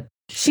clear that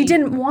she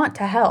didn't want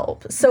to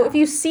help. So if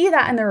you see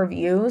that in the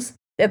reviews,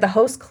 that the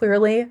host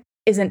clearly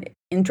isn't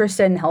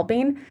interested in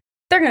helping,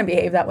 they're going to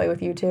behave that way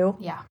with you too.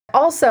 Yeah.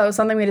 Also,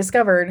 something we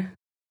discovered,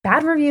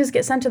 bad reviews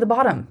get sent to the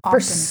bottom for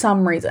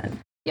some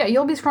reason. Yeah,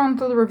 you'll be scrolling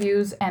through the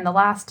reviews and the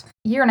last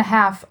year and a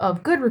half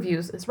of good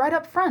reviews is right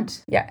up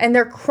front. Yeah, and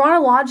they're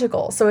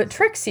chronological, so it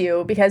tricks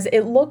you because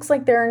it looks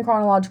like they're in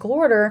chronological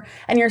order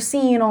and you're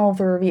seeing all of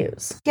the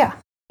reviews. Yeah,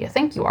 you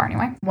think you are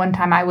anyway. One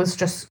time I was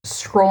just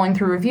scrolling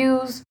through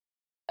reviews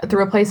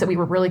through a place that we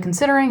were really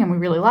considering and we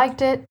really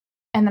liked it.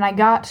 And then I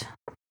got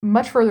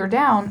much further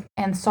down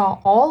and saw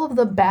all of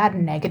the bad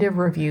negative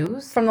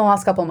reviews. From the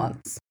last couple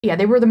months. Yeah,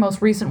 they were the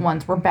most recent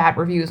ones were bad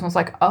reviews. And I was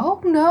like,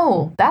 oh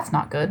no, that's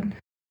not good.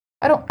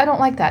 I don't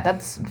like that.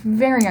 That's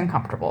very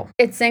uncomfortable.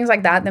 It's things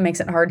like that makes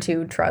it hard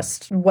to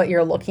trust what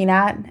you're looking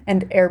at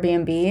and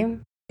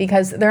Airbnb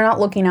because they're not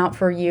looking out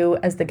for you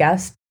as the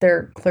guest.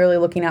 They're clearly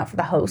looking out for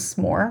the hosts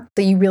more.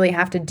 So you really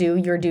have to do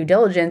your due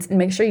diligence and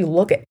make sure you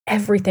look at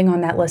everything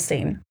on that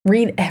listing.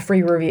 Read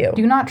every review.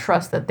 Do not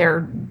trust that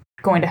they're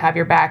going to have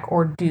your back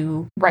or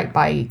do right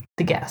by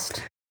the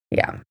guest.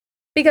 Yeah.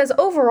 Because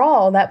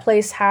overall, that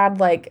place had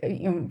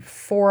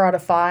 4 out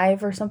of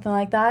 5 or something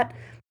like that.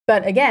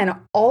 But again,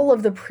 all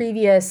of the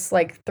previous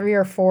 3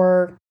 or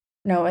 4,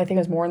 no, I think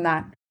it was more than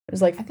that. It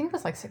was I think it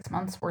was 6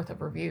 months worth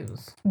of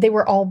reviews. They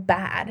were all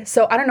bad.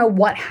 So I don't know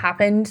what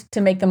happened to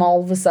make them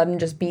all of a sudden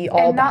just be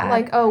all bad.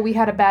 And not we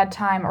had a bad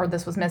time or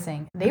this was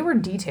missing. They were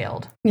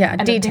detailed. Yeah,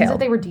 and detailed. The things that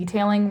they were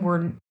detailing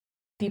were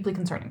deeply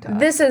concerning to us.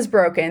 This is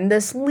broken.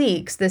 This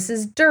leaks. This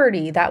is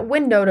dirty. That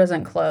window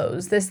doesn't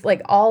close. This,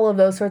 all of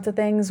those sorts of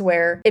things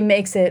where it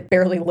makes it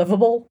barely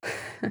livable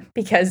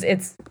because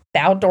the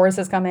outdoors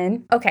has come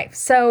in. Okay,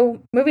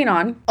 so moving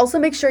on. Also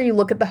make sure you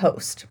look at the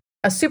host.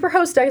 A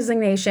superhost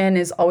designation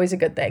is always a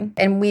good thing.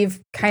 And we've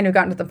kind of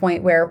gotten to the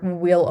point where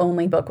we'll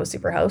only book with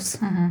superhosts.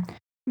 Mm-hmm.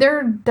 There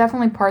are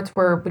definitely parts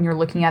where when you're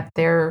looking at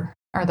the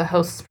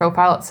host's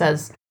profile, it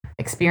says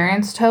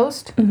experienced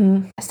host.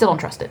 Mm-hmm. I still don't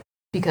trust it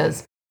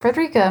because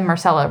Frederica and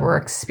Marcella were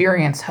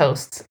experienced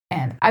hosts,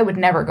 and I would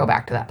never go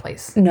back to that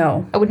place.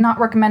 No. I would not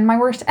recommend my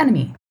worst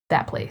enemy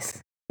that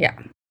place. Yeah.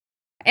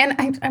 And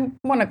I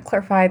want to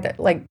clarify that,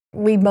 like,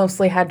 we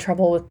mostly had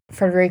trouble with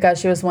Frederica.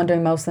 She was the one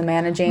doing most of the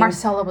managing.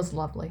 Marcella was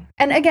lovely.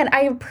 And again,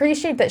 I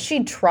appreciate that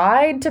she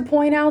tried to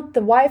point out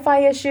the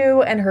Wi-Fi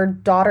issue, and her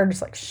daughter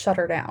just, like, shut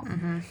her down.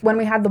 Mm-hmm. When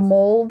we had the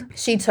mold,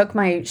 she took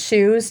my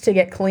shoes to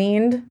get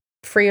cleaned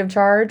free of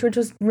charge, which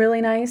was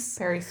really nice.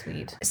 Very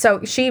sweet.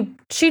 So she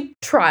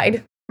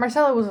tried.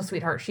 Marcella was a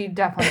sweetheart. She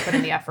definitely put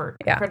in the effort.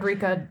 Yeah.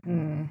 Frederica,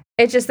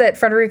 It's just that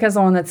Frederica's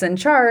the one that's in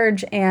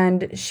charge,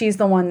 and she's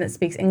the one that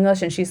speaks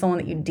English, and she's the one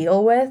that you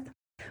deal with,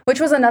 which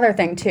was another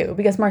thing, too,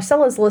 because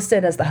Marcella's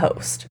listed as the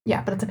host.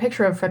 Yeah, but it's a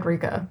picture of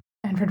Frederica,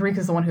 and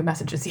Frederica's the one who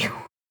messages you.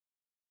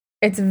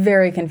 It's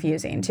very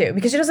confusing, too,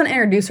 because she doesn't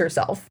introduce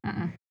herself.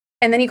 Mm-mm.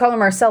 And then you call her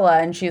Marcella,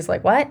 and she's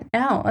like, what?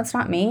 No, that's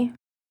not me.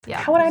 Yeah,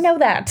 How would I know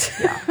that?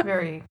 Yeah,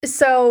 very.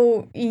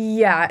 So,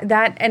 yeah,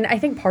 that, and I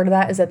think part of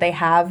that is that they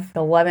have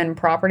 11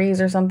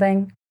 properties or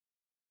something.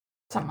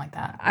 Something like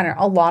that. I don't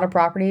know, a lot of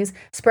properties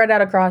spread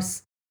out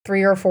across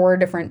 3 or 4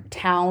 different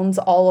towns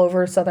all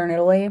over southern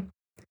Italy,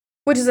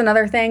 which is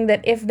another thing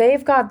that if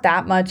they've got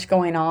that much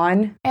going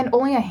on. And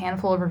only a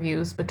handful of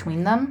reviews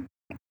between them.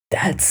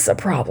 That's a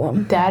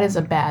problem. That is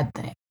a bad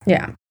thing.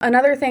 Yeah.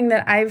 Another thing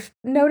that I've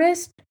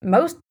noticed,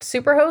 most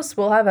superhosts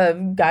will have a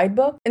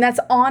guidebook, and that's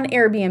on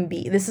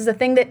Airbnb. This is a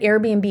thing that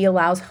Airbnb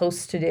allows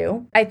hosts to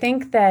do. I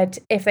think that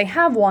if they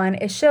have one,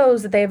 it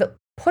shows that they've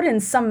put in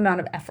some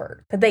amount of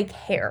effort, that they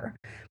care.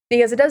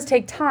 Because it does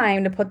take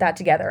time to put that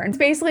together. And it's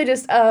basically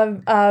just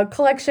a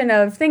collection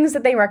of things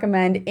that they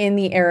recommend in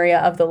the area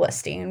of the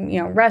listing.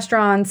 You know,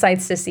 restaurants,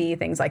 sites to see,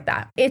 things like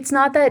that. It's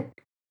not that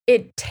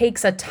it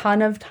takes a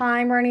ton of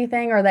time or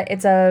anything, or that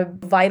it's a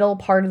vital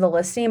part of the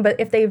listing. But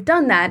if they've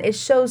done that, it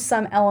shows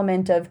some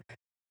element of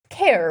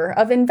care,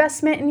 of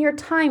investment in your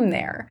time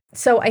there.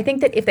 So I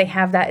think that if they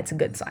have that, it's a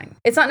good sign.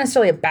 It's not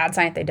necessarily a bad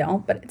sign if they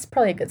don't, but it's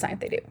probably a good sign if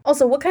they do.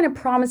 Also, what kind of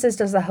promises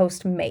does the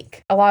host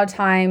make? A lot of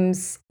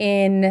times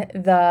in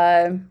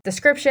the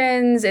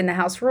descriptions, in the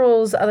house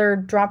rules, other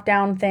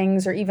drop-down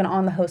things, or even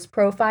on the host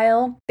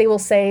profile, they will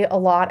say a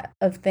lot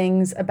of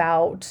things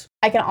about,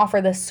 I can offer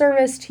this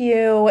service to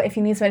you. If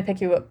you need somebody to pick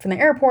you up from the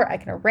airport, I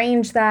can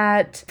arrange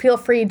that. Feel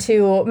free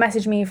to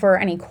message me for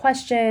any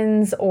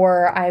questions,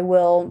 or I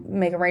will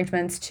make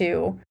arrangements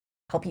to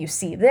help you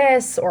see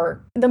this.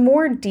 Or the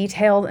more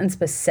detailed and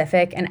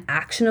specific and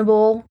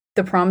actionable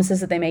the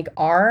promises that they make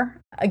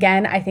are,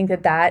 again, I think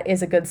that that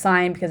is a good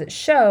sign because it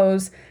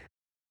shows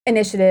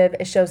initiative,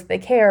 it shows that they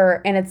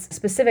care, and it's a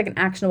specific and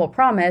actionable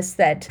promise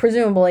that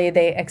presumably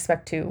they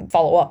expect to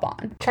follow up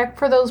on. Check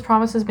for those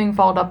promises being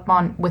followed up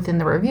on within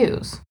the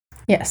reviews.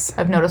 Yes.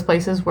 I've noticed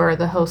places where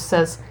the host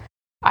says,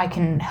 I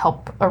can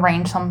help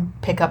arrange some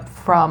pickup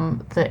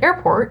from the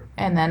airport,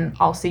 and then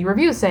I'll see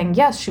reviews saying,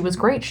 yes, she was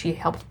great. She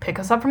helped pick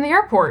us up from the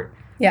airport.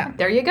 Yeah.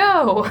 There you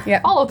go. Yeah.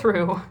 Follow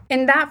through.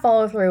 And that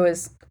follow through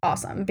is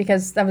awesome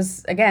because that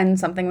was, again,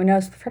 something we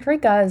noticed with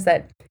Frederica is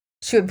that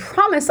she would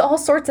promise all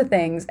sorts of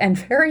things, and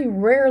very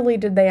rarely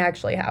did they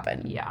actually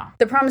happen. Yeah.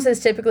 The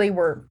promises typically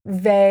were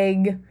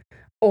vague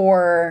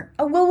or,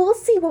 oh, well, we'll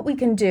see what we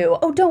can do.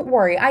 Oh, don't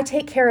worry. I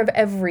take care of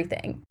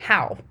everything.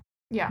 How?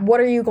 Yeah. What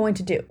are you going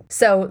to do?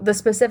 So the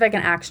specific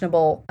and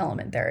actionable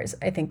element there is,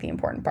 I think, the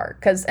important part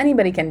because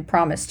anybody can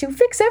promise to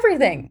fix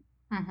everything.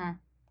 Mm-hmm.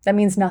 That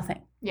means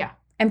nothing. Yeah.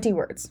 Empty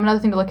words. Another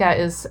thing to look at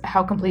is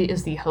how complete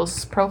is the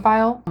host's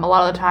profile. A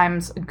lot of the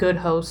times, good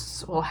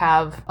hosts will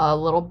have a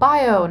little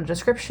bio and a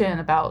description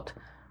about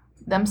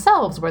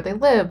themselves, where they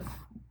live,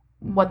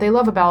 what they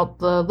love about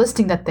the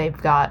listing that they've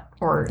got,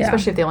 or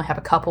especially if they only have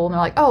a couple, and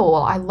they're like, oh,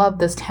 well, I love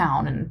this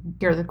town, and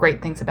here are the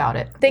great things about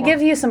it. They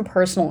give you some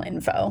personal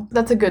info.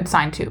 That's a good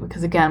sign, too,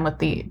 because, again, with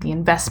the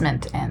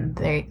investment, and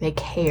they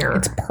care.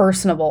 It's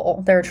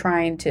personable. They're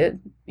trying to,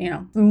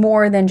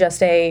 more than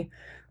just a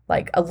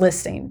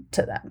listing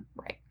to them.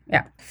 Right.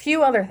 Yeah. A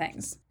few other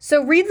things.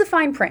 So read the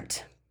fine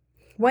print.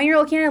 When you're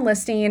looking at a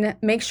listing,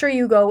 make sure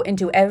you go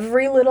into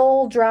every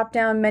little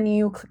drop-down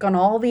menu, click on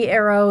all the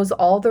arrows,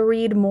 all the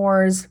read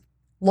mores,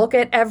 look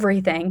at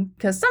everything,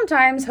 because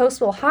sometimes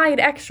hosts will hide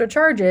extra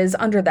charges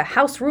under the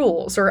house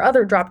rules or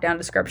other drop-down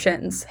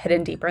descriptions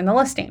hidden deeper in the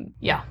listing.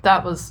 Yeah,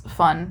 that was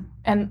fun.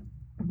 And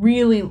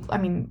really,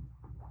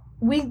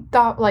 we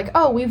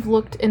thought we've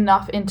looked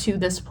enough into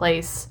this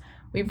place.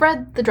 We've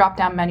read the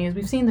drop-down menus.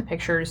 We've seen the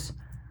pictures.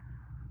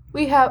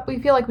 We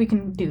feel like we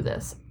can do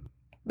this.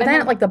 But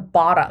then at the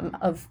bottom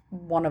of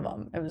one of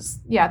them, it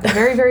was... Yeah, at the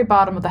very, very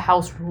bottom of the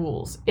house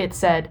rules, it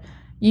said,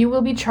 you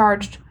will be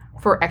charged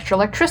for extra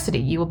electricity.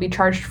 You will be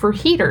charged for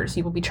heaters.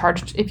 You will be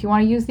charged if you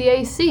want to use the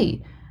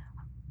AC.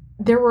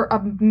 There were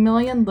a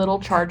million little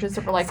charges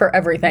that were like... For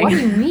everything. What do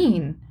you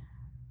mean?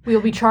 We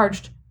will be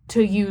charged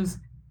to use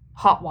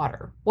hot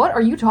water. What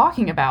are you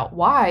talking about?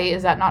 Why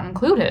is that not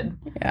included?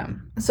 Yeah.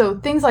 So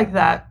things like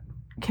that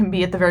can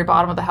be at the very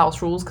bottom of the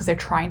house rules because they're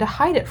trying to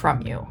hide it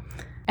from you.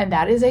 And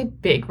that is a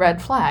big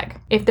red flag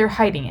if they're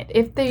hiding it.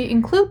 If they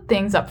include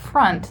things up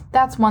front,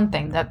 that's one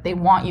thing that they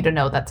want you to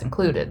know that's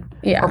included.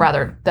 Yeah. Or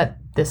rather, that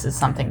this is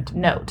something to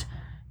note.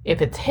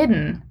 If it's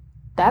hidden,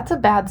 that's a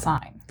bad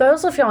sign. But I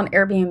also feel on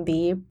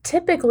Airbnb,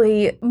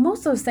 typically, most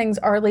of those things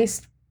are at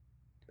least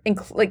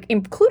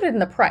included in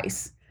the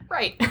price.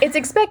 Right. It's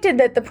expected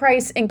that the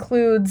price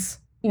includes,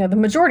 the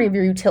majority of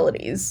your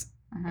utilities,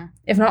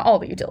 if not all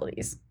the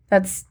utilities.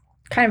 That's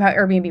kind of how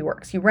Airbnb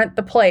works. You rent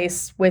the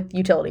place with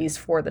utilities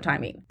for the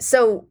time being.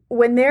 So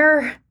when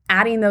they're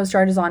adding those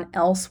charges on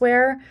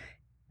elsewhere,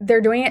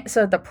 they're doing it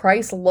so that the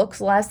price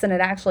looks less than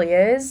it actually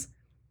is,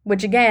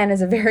 which again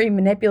is a very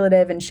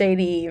manipulative and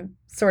shady,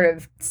 sort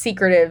of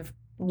secretive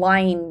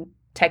lying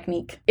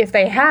technique. If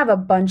they have a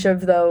bunch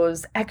of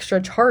those extra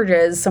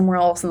charges somewhere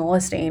else in the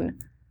listing,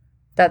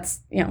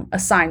 that's, a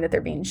sign that they're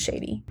being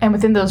shady. And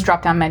within those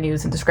drop-down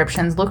menus and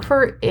descriptions, look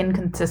for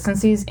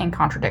inconsistencies and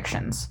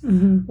contradictions.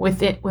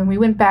 With it, when we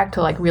went back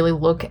to really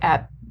look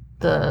at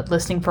the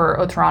listing for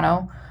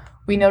Otranto,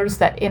 we noticed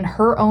that in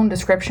her own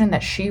description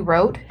that she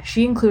wrote,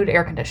 she included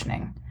air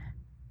conditioning.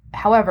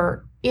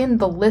 However, in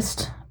the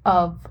list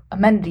of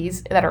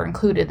amenities that are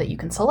included that you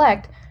can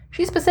select,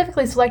 she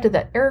specifically selected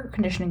that air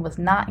conditioning was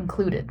not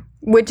included.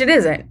 Which it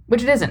isn't.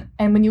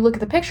 And when you look at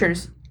the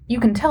pictures, you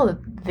can tell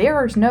that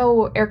there's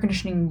no air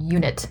conditioning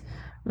unit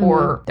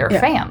or there are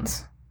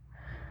fans.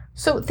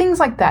 So things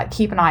like that,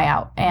 keep an eye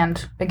out.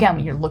 And again,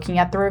 when you're looking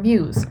at the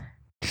reviews,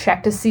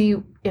 check to see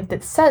if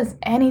it says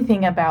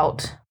anything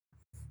about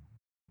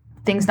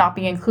things not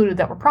being included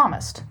that were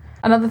promised.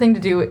 Another thing to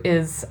do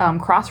is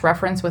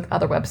cross-reference with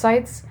other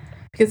websites,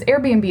 because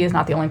Airbnb is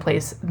not the only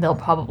place they'll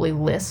probably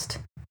list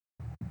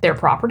their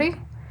property.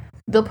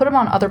 They'll put them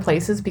on other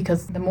places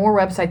because the more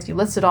websites you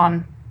list it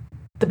on,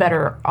 the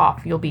better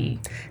off you'll be.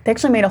 They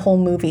actually made a whole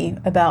movie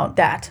about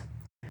that.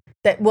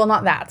 Well,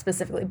 not that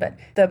specifically, but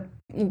the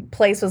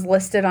place was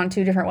listed on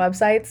 2 different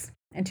websites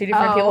and 2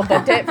 different people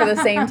booked it for the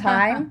same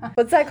time.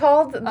 What's that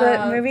called?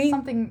 The movie?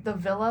 Something, The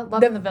Villa?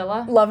 Love in the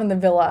Villa? Love in the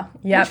Villa,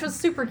 yeah. Which was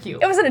super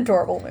cute. It was an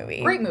adorable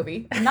movie. Great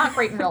movie. Not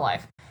great in real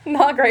life.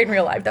 Not great in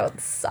real life. That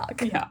would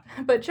suck. Yeah.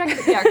 But check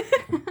it out.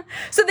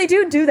 So they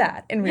do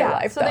that in real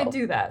life, so though. they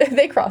do that.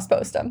 They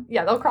cross-post them.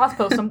 Yeah, they'll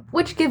cross-post them,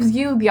 which gives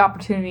you the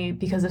opportunity,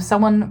 because if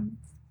someone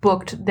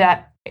booked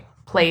that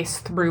place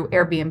through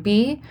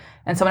Airbnb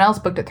and someone else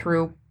booked it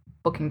through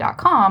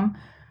Booking.com,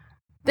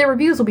 their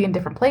reviews will be in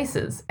different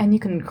places, and you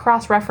can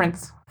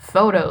cross-reference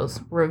photos,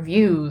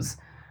 reviews,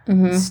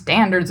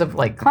 standards of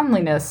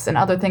cleanliness and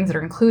other things that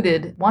are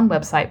included one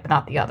website but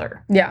not the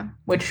other. Yeah.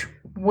 Which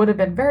would have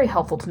been very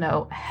helpful to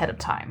know ahead of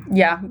time.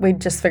 Yeah, we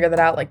just figured that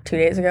out 2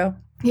 days ago.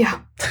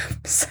 Yeah.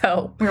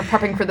 So we were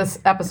prepping for this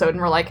episode and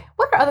we're like,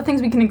 what are other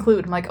things we can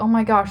include? I'm like, oh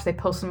my gosh, they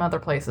post them other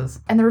places.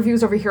 And the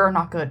reviews over here are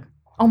not good.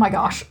 Oh my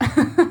gosh.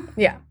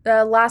 Yeah.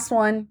 The last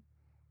one,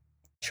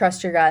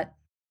 trust your gut.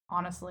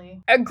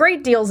 Honestly.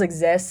 Great deals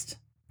exist.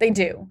 They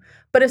do.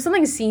 But if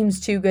something seems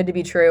too good to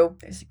be true,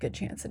 there's a good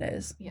chance it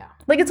is. Yeah.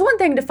 It's one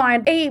thing to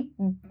find a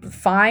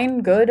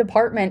fine, good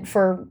apartment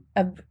for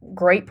a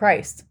great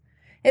price.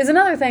 It's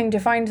another thing to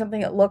find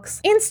something that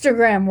looks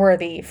Instagram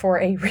worthy for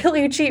a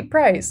really cheap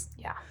price.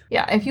 Yeah.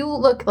 Yeah. If you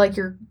look like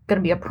you're going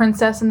to be a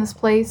princess in this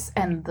place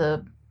and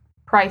the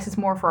price is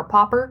more for a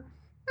pauper,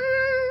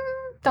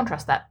 don't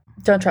trust that.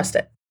 Don't trust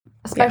it.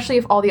 Especially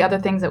if all the other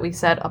things that we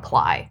said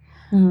apply.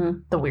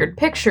 The weird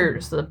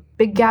pictures, the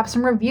big gaps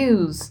in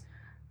reviews,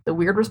 the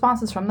weird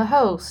responses from the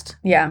host.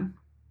 Yeah.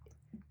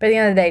 But at the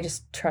end of the day,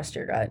 just trust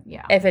your gut.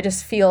 Yeah. If it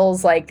just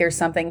feels like there's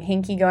something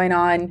hinky going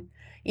on,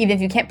 even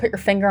if you can't put your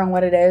finger on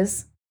what it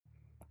is,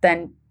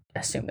 then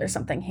assume there's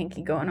something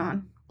hinky going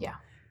on. Yeah.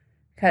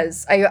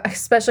 Because I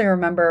especially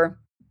remember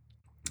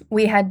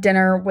we had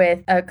dinner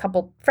with a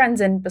couple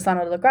friends in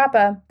Bassano della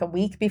Grappa the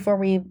week before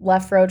we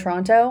left for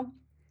Otranto.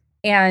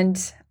 And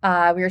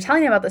we were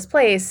telling them about this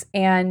place,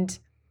 and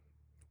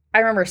I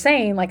remember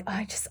saying,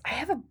 I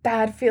have a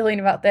bad feeling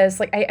about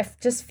this. I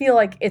just feel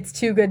like it's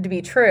too good to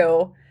be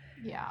true.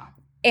 Yeah.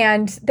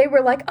 And they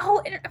were like,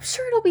 oh, I'm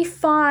sure it'll be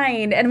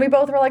fine. And we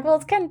both were like, well,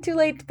 it's kind of too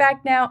late to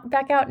back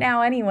out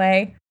now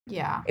anyway.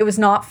 Yeah. It was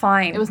not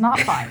fine. It was not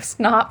fine. It was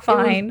not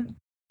fine.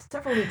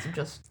 Several weeks of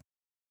just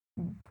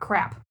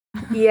crap.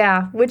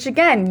 Yeah, which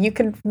again, you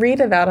can read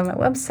about on that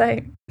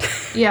website.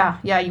 Yeah.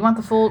 You want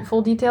the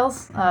full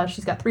details?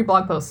 She's got 3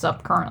 blog posts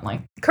up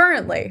currently.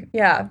 Currently,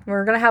 yeah.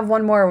 We're going to have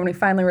one more when we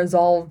finally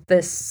resolve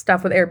this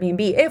stuff with Airbnb,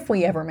 if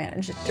we ever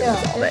manage to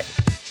resolve it.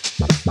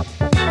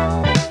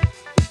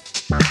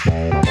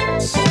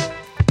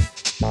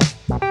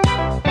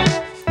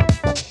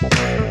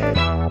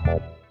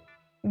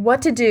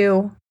 What to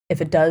do if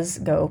it does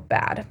go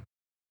bad.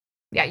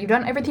 Yeah, you've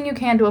done everything you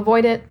can to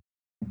avoid it.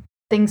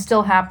 Things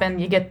still happen.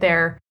 You get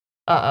there.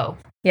 Uh-oh.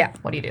 Yeah.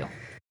 What do you do?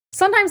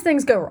 Sometimes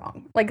things go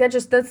wrong.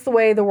 That's the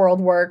way the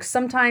world works.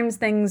 Sometimes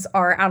things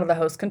are out of the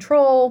host's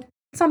control.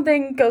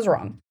 Something goes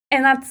wrong.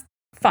 And that's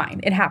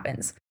fine. It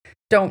happens.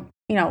 Don't,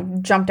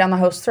 jump down the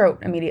host's throat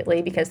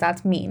immediately, because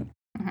that's mean.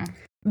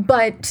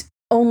 But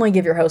only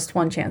give your host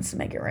one chance to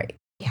make it right.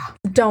 Yeah.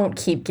 Don't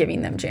keep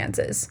giving them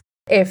chances.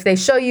 If they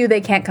show you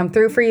they can't come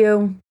through for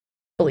you,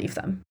 believe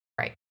them.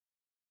 Right.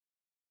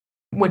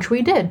 Which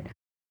we did.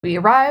 We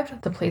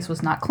arrived. The place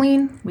was not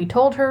clean. We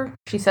told her.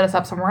 She set us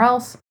up somewhere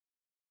else.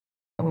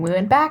 And when we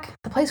went back,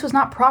 the place was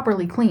not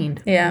properly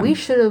cleaned. Yeah. We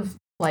should have,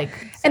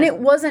 And it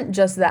wasn't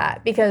just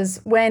that,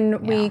 because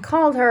when we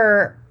called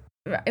her,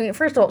 I mean,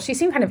 first of all, she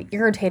seemed kind of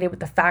irritated with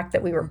the fact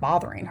that we were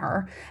bothering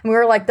her. And we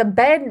were like,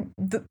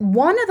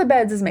 one of the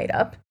beds is made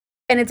up,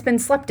 and it's been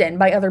slept in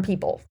by other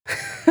people.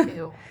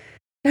 Ew.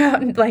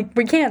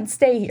 We can't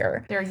stay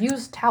here. There are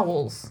used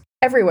towels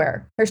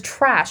everywhere. There's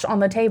trash on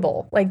the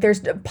table.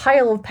 There's a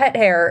pile of pet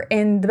hair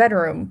in the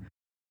bedroom.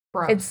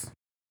 Gross. It's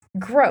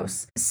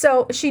gross.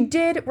 So she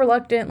did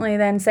reluctantly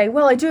then say,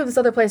 well, I do have this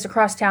other place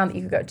across town that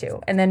you could go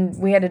to. And then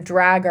we had to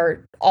drag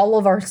all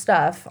of our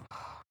stuff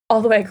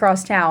all the way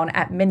across town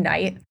at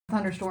midnight.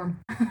 Thunderstorm.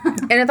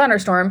 In a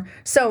thunderstorm.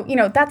 So,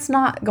 that's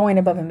not going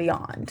above and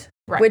beyond.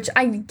 Right. Which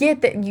I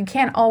get that you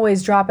can't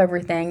always drop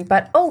everything.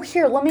 But,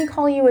 here, let me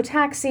call you a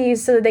taxi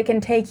so that they can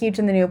take you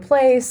to the new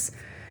place.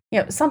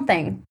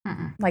 Something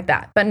like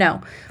that. But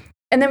no.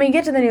 And then we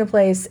get to the new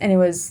place, and it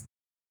was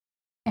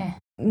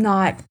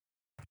not...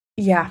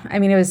 Yeah, I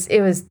mean, it was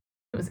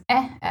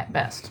at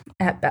best.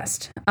 At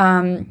best.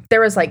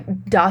 There was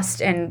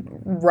dust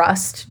and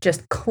rust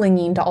just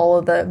clinging to all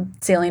of the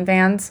ceiling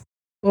fans.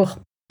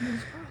 Ugh.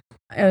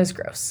 It was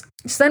gross.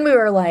 So then we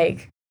were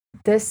like,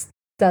 if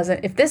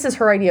this is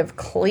her idea of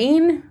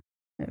clean,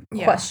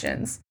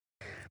 questions.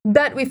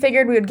 But we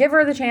figured we would give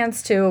her the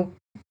chance to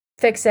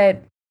fix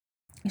it.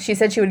 She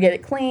said she would get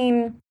it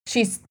clean.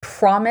 She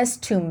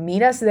promised to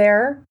meet us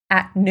there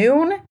at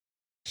noon.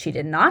 She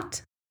did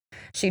not.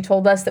 She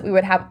told us that we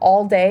would have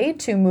all day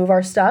to move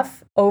our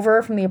stuff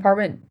over from the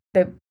apartment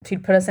that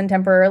she'd put us in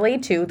temporarily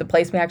to the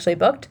place we actually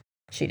booked.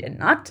 She did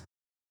not.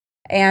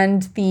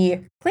 And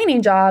the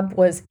cleaning job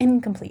was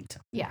incomplete.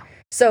 Yeah.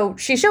 So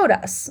she showed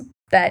us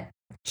that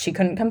she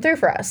couldn't come through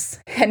for us.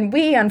 And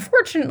we,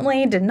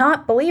 unfortunately, did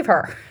not believe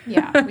her.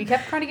 Yeah. We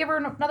kept trying to give her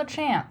another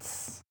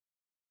chance.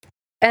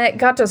 And it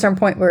got to a certain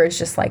point where it's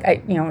just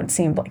it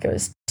seemed like it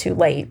was too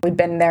late. We'd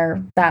been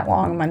there that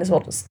long. Might as well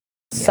just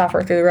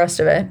suffer through the rest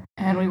of it.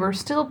 And we were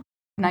still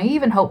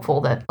naive and hopeful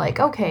that,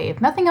 okay,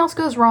 if nothing else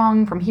goes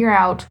wrong from here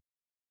out,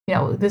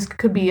 this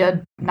could be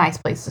a nice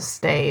place to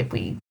stay if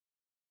we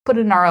put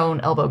it in our own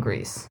elbow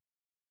grease.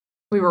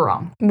 We were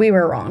wrong. We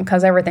were wrong,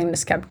 because everything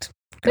just kept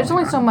going There's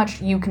only wrong. so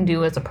much you can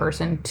do as a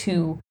person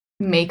to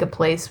make a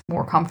place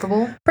more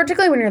comfortable.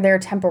 Particularly when you're there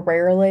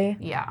temporarily.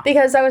 Yeah.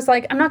 Because I was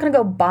like, I'm not going to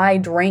go buy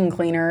drain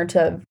cleaner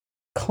to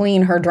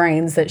clean her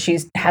drains that she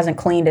hasn't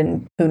cleaned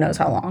in who knows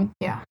how long.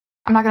 Yeah.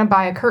 I'm not going to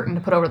buy a curtain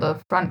to put over the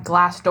front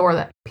glass door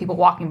that people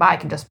walking by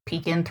can just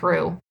peek in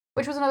through.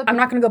 Which was another... I'm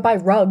not going to go buy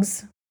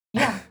rugs.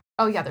 Yeah.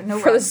 Oh, yeah, there's no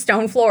for rugs. the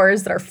stone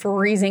floors that are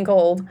freezing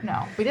cold.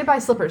 No. We did buy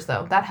slippers,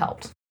 though. That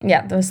helped.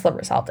 Yeah, those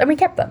slippers helped. And we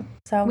kept them.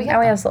 So now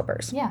we have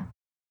slippers. Yeah.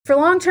 For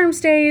long-term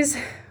stays,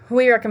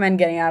 we recommend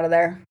getting out of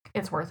there.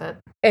 It's worth it.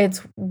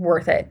 It's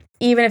worth it.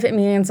 Even if it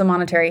means a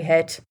monetary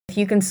hit. If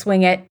you can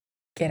swing it,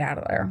 get out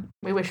of there.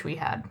 We wish we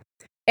had.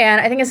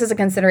 And I think this is a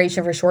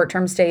consideration for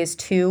short-term stays,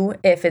 too,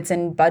 if it's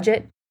in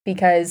budget.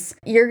 Because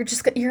you're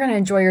going to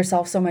enjoy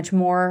yourself so much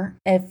more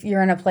if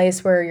you're in a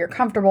place where you're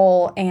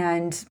comfortable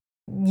and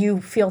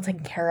you feel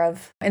taken care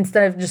of,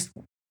 instead of just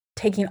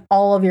taking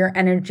all of your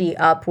energy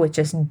up with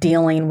just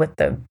dealing with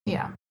the...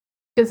 Yeah.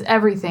 Because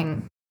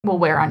everything will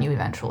wear on you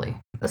eventually.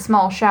 The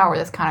small shower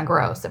that's kind of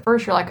gross. At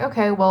first you're like,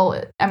 okay,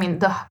 well, I mean,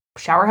 the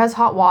shower has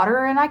hot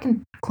water and I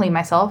can clean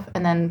myself.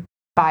 And then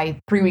by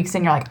 3 weeks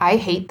in, you're like, I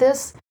hate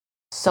this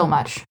so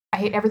much. I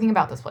hate everything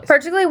about this place.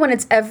 Particularly when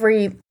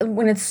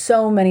it's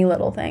so many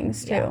little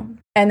things too. Yeah.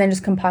 And then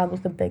just compiled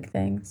with the big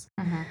things.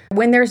 Mm-hmm.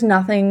 When there's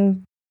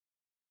nothing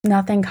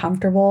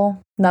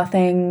comfortable,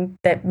 nothing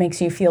that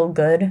makes you feel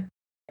good,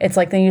 it's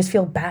like then you just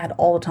feel bad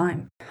all the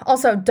time.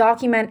 Also,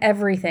 document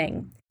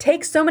everything.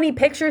 Take so many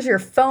pictures your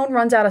phone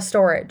runs out of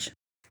storage.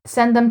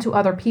 Send them to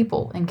other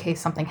people in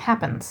case something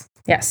happens.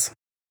 Yes.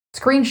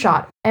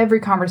 Screenshot every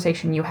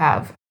conversation you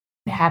have.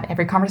 Have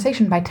every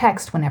conversation by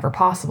text whenever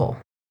possible.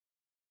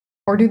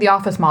 Or do the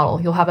office model.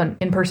 You'll have an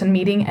in-person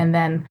meeting and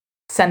then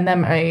send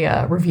them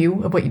a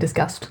review of what you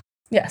discussed.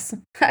 Yes.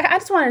 I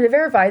just wanted to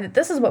verify that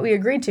this is what we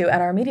agreed to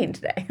at our meeting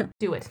today.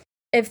 Do it.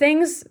 If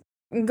things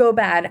go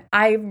bad,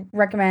 I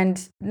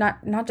recommend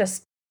not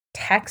just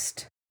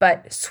text,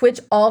 but switch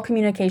all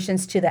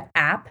communications to the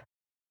app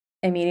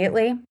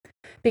immediately.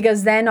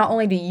 Because then not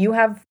only do you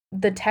have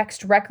the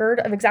text record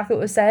of exactly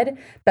what was said,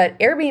 but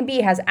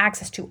Airbnb has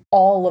access to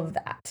all of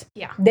that.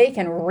 Yeah. They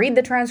can read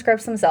the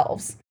transcripts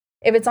themselves.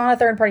 If it's on a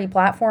third-party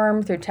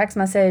platform through text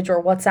message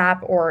or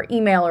WhatsApp or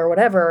email or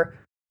whatever,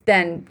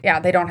 then,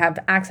 yeah, they don't have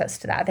access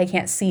to that. They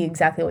can't see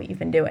exactly what you've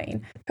been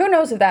doing. Who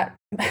knows if that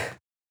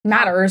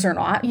matters or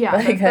not? Yeah,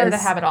 it's better to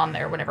have it on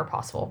there whenever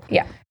possible.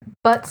 Yeah.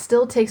 But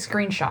still take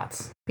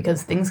screenshots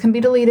because things can be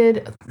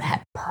deleted.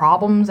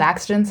 Problems,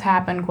 accidents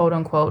happen, quote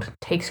unquote.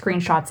 Take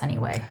screenshots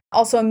anyway.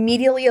 Also,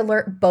 immediately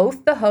alert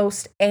both the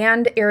host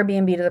and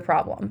Airbnb to the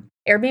problem.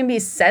 Airbnb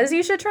says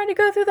you should try to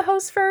go through the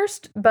host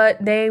first, but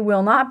they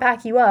will not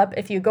back you up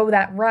if you go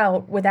that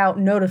route without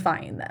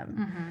notifying them.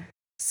 Mm-hmm.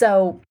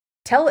 So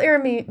tell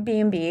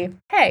Airbnb,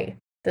 hey,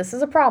 this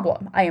is a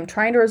problem. I am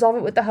trying to resolve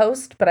it with the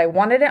host, but I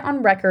wanted it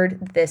on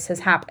record. This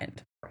has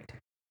happened. Right.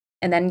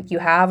 And then you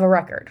have a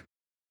record.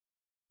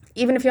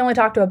 Even if you only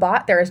talk to a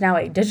bot, there is now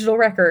a digital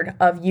record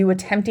of you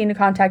attempting to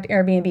contact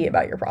Airbnb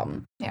about your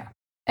problem. Yeah.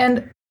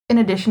 And in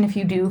addition, if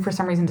you do, for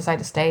some reason, decide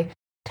to stay,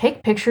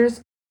 take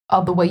pictures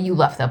of the way you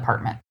left the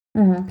apartment.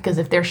 Mm-hmm. Because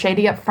if they're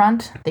shady up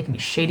front, they can be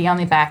shady on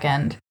the back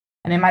end.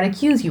 And they might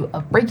accuse you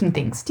of breaking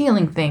things,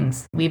 stealing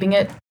things, leaving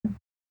it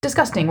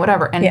disgusting,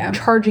 whatever, and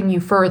charging you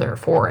further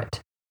for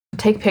it.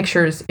 Take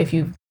pictures if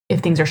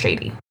things are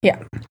shady.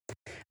 Yeah.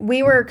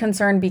 We were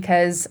concerned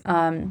because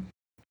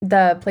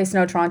the place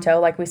in Toronto,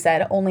 like we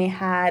said, only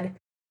had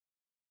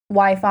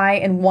Wi-Fi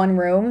in one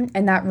room,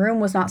 and that room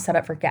was not set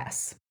up for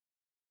guests.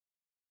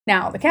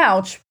 Now, the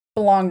couch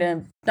belonged in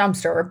a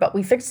dumpster, but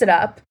we fixed it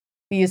up.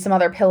 We used some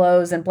other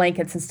pillows and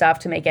blankets and stuff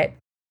to make it.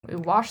 We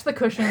washed the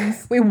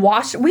cushions.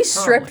 We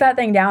stripped that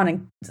thing down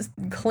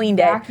and cleaned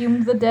it.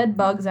 Vacuumed the dead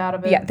bugs out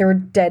of it. Yeah, there were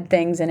dead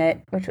things in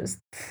it, which was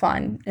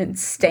fun, and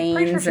stains.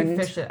 We're pretty sure she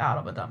fished it out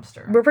of a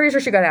dumpster. We're pretty sure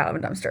she got it out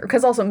of a dumpster,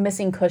 because also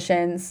missing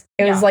cushions.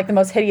 It was like the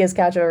most hideous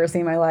couch I've ever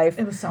seen in my life.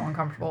 It was so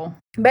uncomfortable.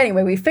 But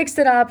anyway, we fixed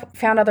it up,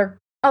 found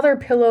other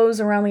pillows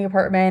around the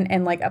apartment,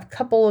 and like a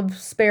couple of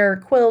spare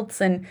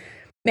quilts, and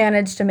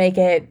managed to make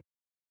it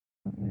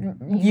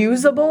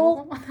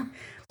usable.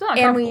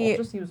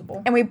 Just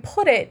usable. And we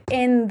put it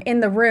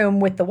in the room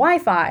with the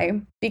Wi-Fi,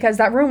 because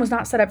that room was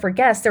not set up for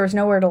guests. There was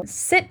nowhere to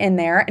sit in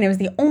there, and it was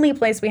the only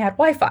place we had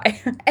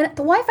Wi-Fi. And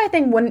the Wi-Fi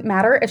thing wouldn't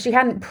matter if she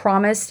hadn't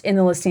promised in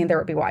the listing there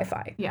would be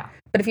Wi-Fi. Yeah.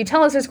 But if you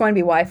tell us there's going to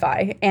be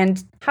Wi-Fi,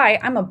 and hi,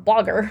 I'm a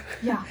blogger.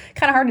 Yeah.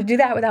 Kind of hard to do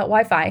that without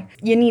Wi-Fi.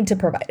 You need to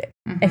provide it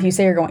if you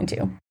say you're going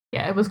to.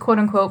 Yeah, it was quote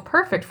unquote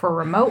perfect for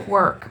remote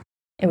work.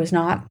 It was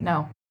not.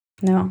 No.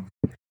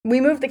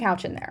 We moved the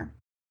couch in there.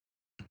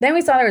 Then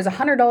we saw there was a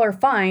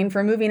 $100 fine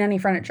for moving any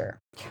furniture.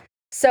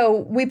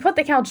 So we put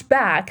the couch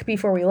back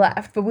before we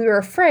left, but we were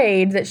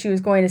afraid that she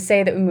was going to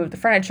say that we moved the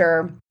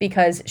furniture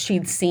because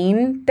she'd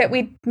seen that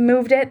we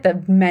moved it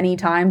the many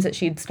times that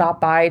she'd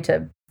stopped by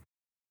to,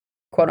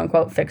 quote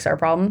unquote, fix our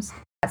problems.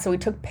 So we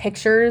took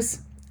pictures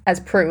as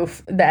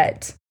proof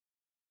that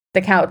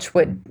the couch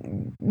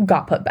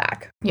got put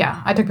back.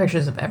 Yeah, I took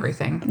pictures of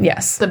everything.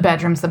 Yes. The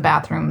bedrooms, the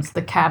bathrooms,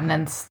 the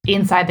cabinets,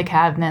 inside the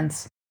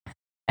cabinets.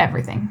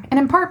 Everything. And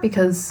in part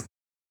because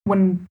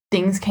when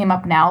things came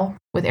up now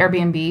with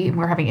Airbnb and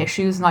we're having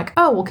issues and like,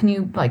 oh, well, can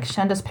you like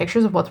send us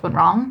pictures of what's went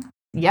wrong?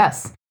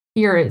 Yes.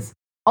 Here is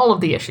all of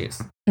the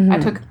issues. I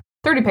took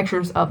 30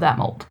 pictures of that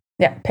mold.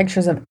 Yeah,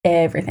 pictures of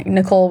everything.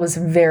 Nicole was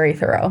very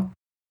thorough.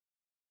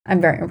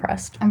 I'm very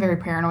impressed. I'm very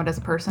paranoid as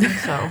a person,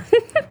 so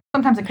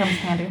sometimes it comes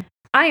handy.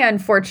 I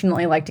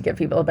unfortunately like to give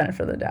people a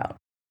benefit of the doubt.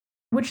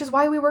 Which is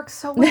why we work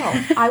so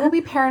well. I will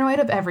be paranoid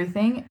of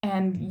everything,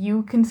 and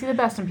you can see the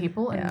best in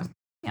people. And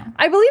yeah.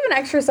 I believe in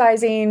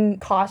exercising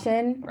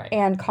caution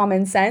and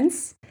common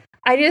sense.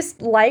 I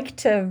just like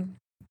to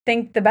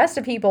think the best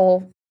of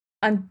people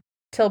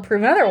until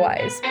proven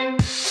otherwise.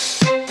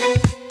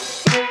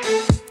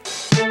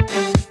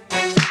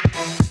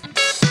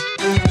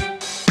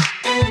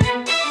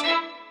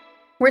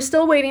 We're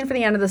still waiting for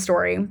the end of the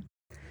story,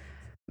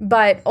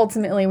 but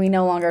ultimately we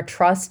no longer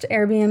trust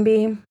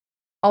Airbnb.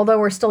 Although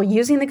we're still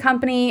using the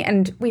company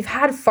and we've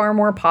had far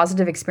more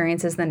positive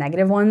experiences than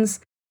negative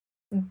ones,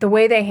 the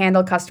way they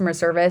handle customer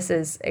service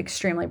is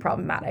extremely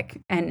problematic,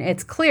 and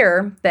it's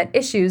clear that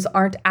issues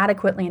aren't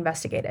adequately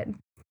investigated.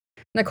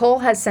 Nicole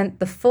has sent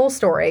the full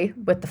story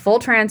with the full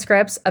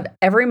transcripts of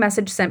every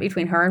message sent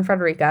between her and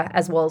Frederica,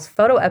 as well as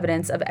photo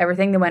evidence of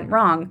everything that went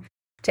wrong,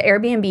 to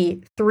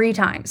Airbnb 3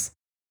 times.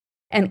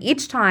 And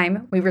each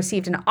time, we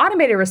received an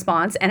automated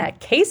response and a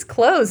case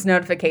closed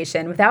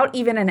notification without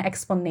even an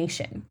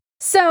explanation.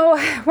 So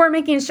we're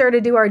making sure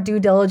to do our due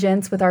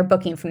diligence with our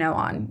booking from now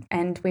on,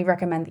 and we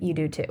recommend that you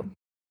do too.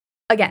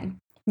 Again,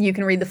 you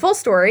can read the full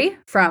story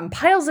from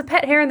piles of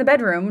pet hair in the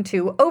bedroom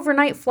to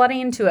overnight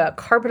flooding to a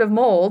carpet of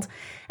mold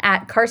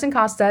at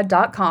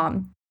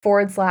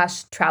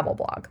carsoncosta.com/travel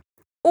blog,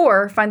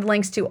 or find the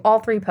links to all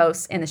 3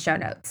 posts in the show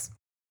notes.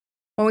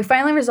 When we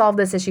finally resolve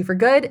this issue for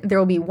good, there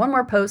will be one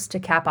more post to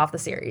cap off the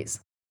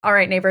series. All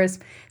right, neighbors,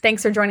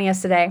 thanks for joining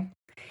us today.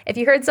 If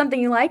you heard something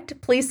you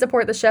liked, please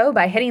support the show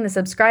by hitting the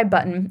subscribe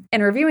button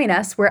and reviewing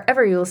us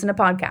wherever you listen to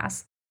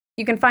podcasts.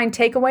 You can find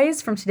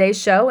takeaways from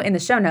today's show in the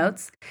show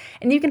notes,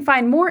 and you can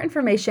find more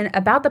information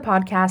about the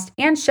podcast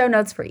and show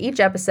notes for each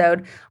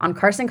episode on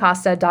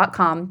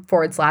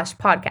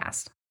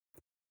carsoncosta.com/podcast.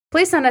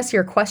 Please send us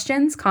your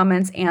questions,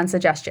 comments, and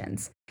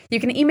suggestions. You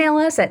can email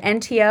us at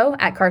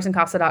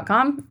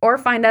nto@carsoncosta.com or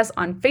find us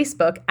on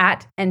Facebook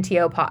at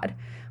ntopod.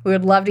 We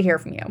would love to hear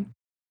from you.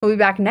 We'll be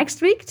back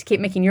next week to keep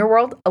making your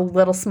world a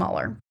little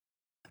smaller.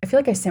 I feel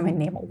like I say my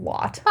name a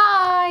lot.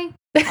 Bye!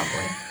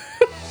 Probably.